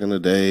happened back in the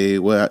day.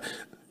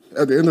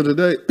 At the end of the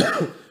day,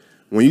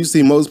 when you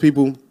see most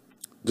people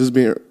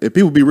if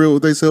people be real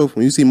with themselves,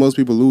 when you see most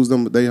people lose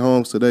their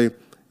homes today,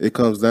 it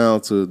comes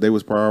down to they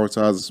was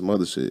prioritizing some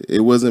other shit.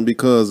 It wasn't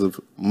because of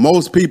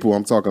most people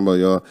I'm talking about,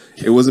 y'all.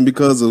 It wasn't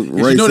because of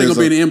racism. You know they're going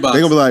to be in the inbox.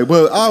 They're going to be like,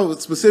 well, I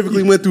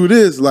specifically went through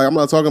this. Like, I'm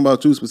not talking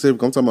about you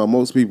specifically. I'm talking about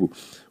most people.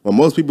 When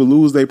most people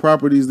lose their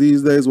properties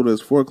these days, whether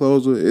it's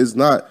foreclosure, it's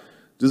not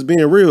just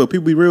being real.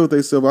 People be real with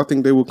themselves. I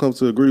think they will come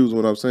to agree with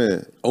what I'm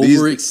saying.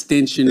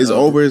 Overextension.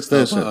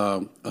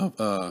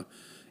 Overextension.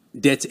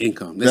 Debt to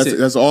income.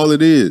 That's all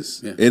it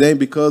is. Yeah. It ain't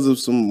because of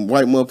some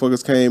white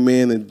motherfuckers came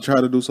in and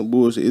tried to do some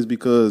bullshit. It's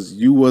because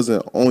you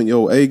wasn't on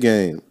your A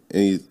game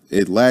and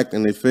it lacked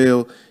and it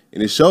failed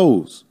and it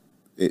shows.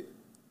 It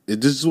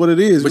just is what it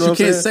is. But you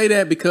can't say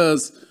that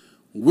because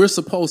we're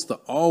supposed to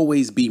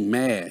always be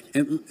mad.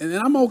 And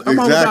I'm all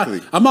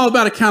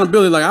about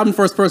accountability. Like, I'm the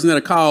first person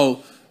that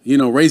call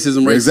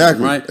racism, right?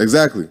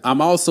 Exactly. I'm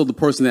also the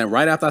person that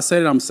right after I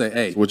said it, I'm gonna say,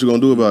 hey, what you gonna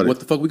do about it?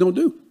 What the fuck we gonna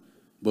do?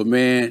 But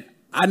man,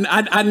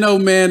 I know,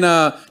 man.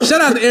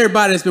 Shout out to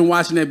everybody that's been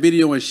watching that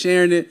video and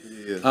sharing it.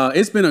 Yeah.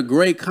 It's been a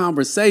great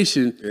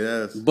conversation.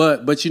 Yes.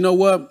 But you know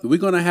what? We're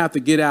gonna have to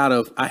get out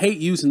of. I hate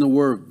using the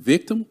word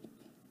victim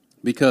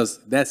because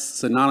that's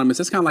synonymous.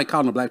 It's kind of like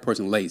calling a black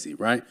person lazy,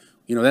 right?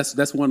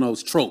 That's one of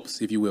those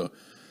tropes, if you will.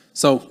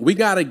 So we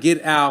got to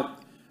get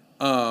out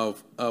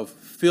of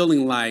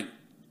feeling like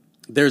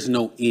there's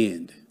no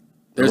end.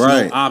 There's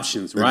no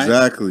options, right?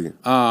 Exactly.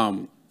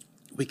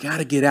 We got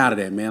to get out of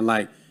that, man.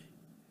 Like,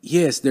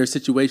 yes, there are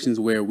situations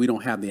where we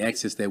don't have the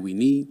access that we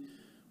need.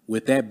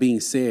 With that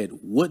being said,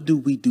 what do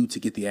we do to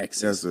get the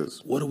access?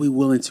 Yes. What are we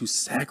willing to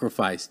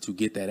sacrifice to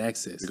get that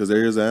access? Because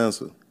there is an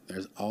answer.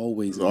 There's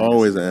always an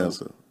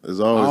answer. There's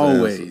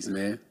always an answer.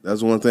 Man.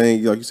 That's one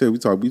thing. Like you said,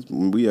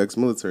 we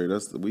ex-military.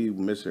 We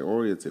mission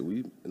oriented.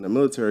 In the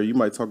military, you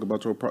might talk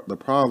about the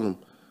problem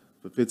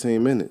for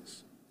 15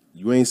 minutes.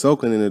 You ain't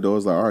soaking in it though.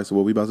 It's like, all right, so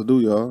what we about to do,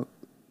 y'all?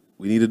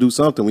 We need to do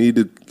something. We need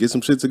to get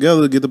some shit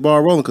together to get the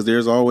ball rolling because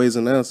there's always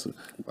an answer.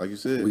 Like you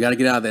said. We got to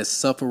get out of that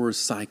sufferer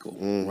cycle,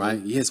 right?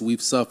 Yes,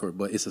 we've suffered,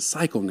 but it's a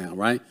cycle now,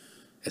 right?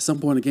 At some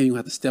point in the game, you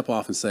have to step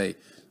off and say,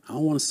 I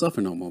don't want to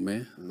suffer no more,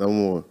 man. No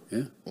more.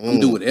 Yeah. I'm going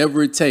to do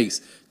whatever it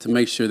takes to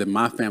make sure that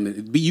my family,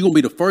 you're going to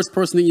be the first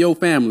person in your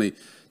family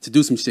to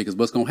do some shit because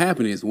what's going to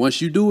happen is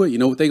once you do it, you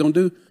know what they're going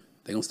to do?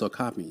 They're going to start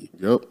copying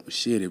you. Yep.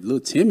 Shit, if little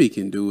Timmy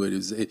can do it,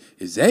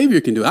 if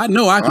Xavier can do it, I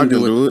know I can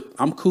do it.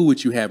 I'm cool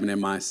with you having that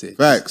mindset.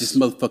 Facts. Just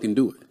motherfucking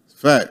do it.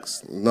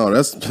 Facts. No,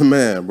 that's,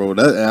 man, bro.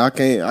 I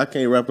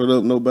can't wrap it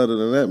up no better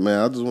than that, man.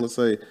 I just want to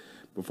say,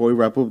 before we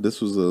wrap up,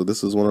 this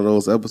was one of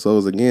those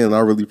episodes again. I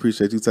really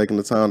appreciate you taking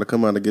the time to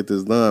come out and get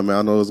this done, man.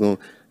 I know it's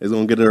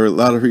gonna get a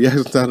lot of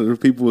reactions out of the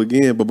people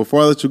again. But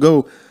before I let you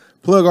go,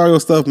 plug all your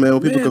stuff, man. Where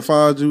people can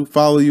find you,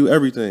 follow you,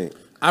 everything.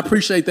 I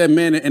appreciate that,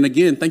 man. And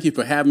again, thank you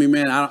for having me,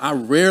 man. I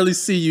rarely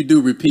see you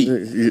do repeat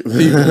people,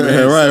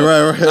 man.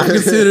 Right. I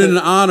consider it an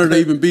honor to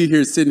even be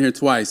here, sitting here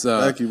twice.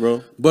 Thank you,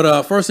 bro.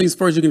 But first things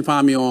first, you can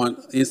find me on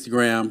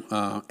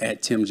Instagram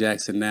at Tim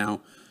Jackson Now.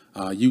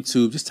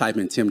 YouTube, just type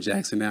in Tim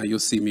Jackson Now. You'll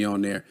see me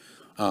on there.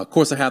 Of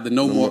course, I have the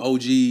No More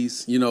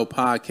OGs,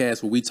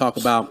 podcast where we talk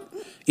about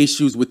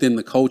issues within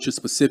the culture,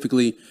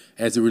 specifically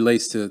as it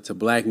relates to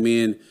black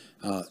men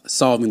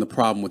solving the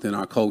problem within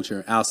our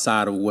culture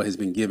outside of what has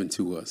been given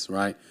to us,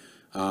 right?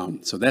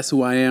 So that's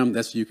who I am.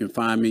 That's where you can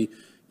find me.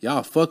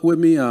 Y'all fuck with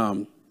me.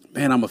 Man,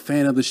 I'm a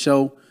fan of the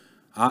show.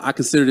 I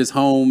consider this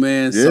home,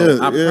 man.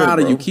 So I'm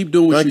proud of you. Keep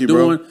doing what you're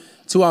doing. Bro.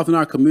 Too often in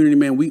our community,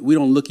 man, we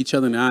don't look each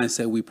other in the eye and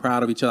say we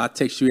proud of each other. I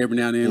text you every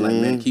now and then, like,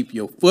 man, keep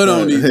your foot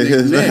on these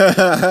niggas' neck.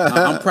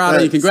 I'm proud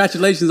of you.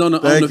 Congratulations on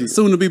the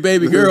soon-to-be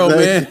baby girl,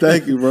 man.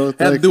 Thank you, bro.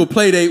 Have to do a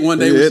play date one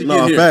day when she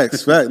get here.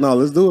 Facts. No,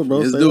 let's do it, bro.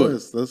 Let's do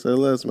it. Let's say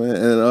less, man.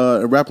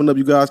 And wrapping up,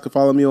 you guys can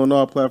follow me on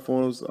all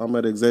platforms. I'm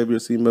at Xavier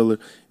C. Miller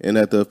and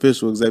at the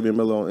official Xavier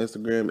Miller on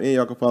Instagram. And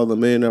y'all can follow the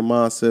Millionaire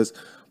Mindsets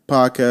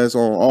podcast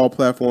on all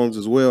platforms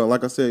as well. And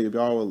like I said, if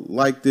y'all would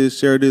like this,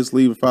 share this,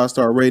 leave a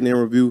 5-star rating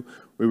and review.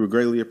 We would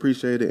greatly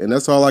appreciate it. And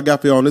that's all I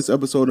got for y'all on this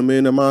episode of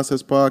Millionaire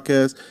Mindsets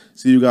Podcast.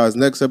 See you guys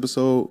next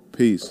episode.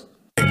 Peace.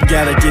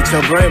 Gotta get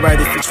your brain right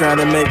if you're trying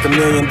to make $1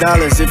 million.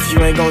 If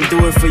you ain't gonna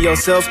do it for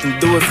yourself, then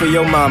do it for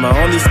your mama.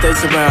 Only stay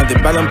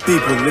surrounded by them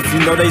people if you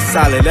know they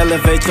solid.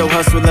 Elevate your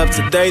hustle up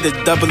today to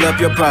double up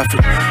your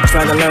profit.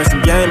 Trying to learn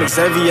some game,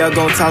 Xavier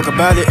gon' talk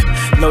about it.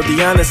 No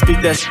Deanna,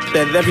 speak that shit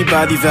that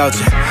everybody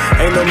vouching.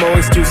 Ain't no more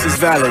excuses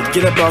valid.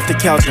 Get up off the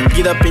couch and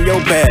get up in your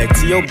bag.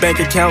 To your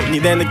bank account,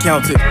 need an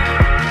accountant.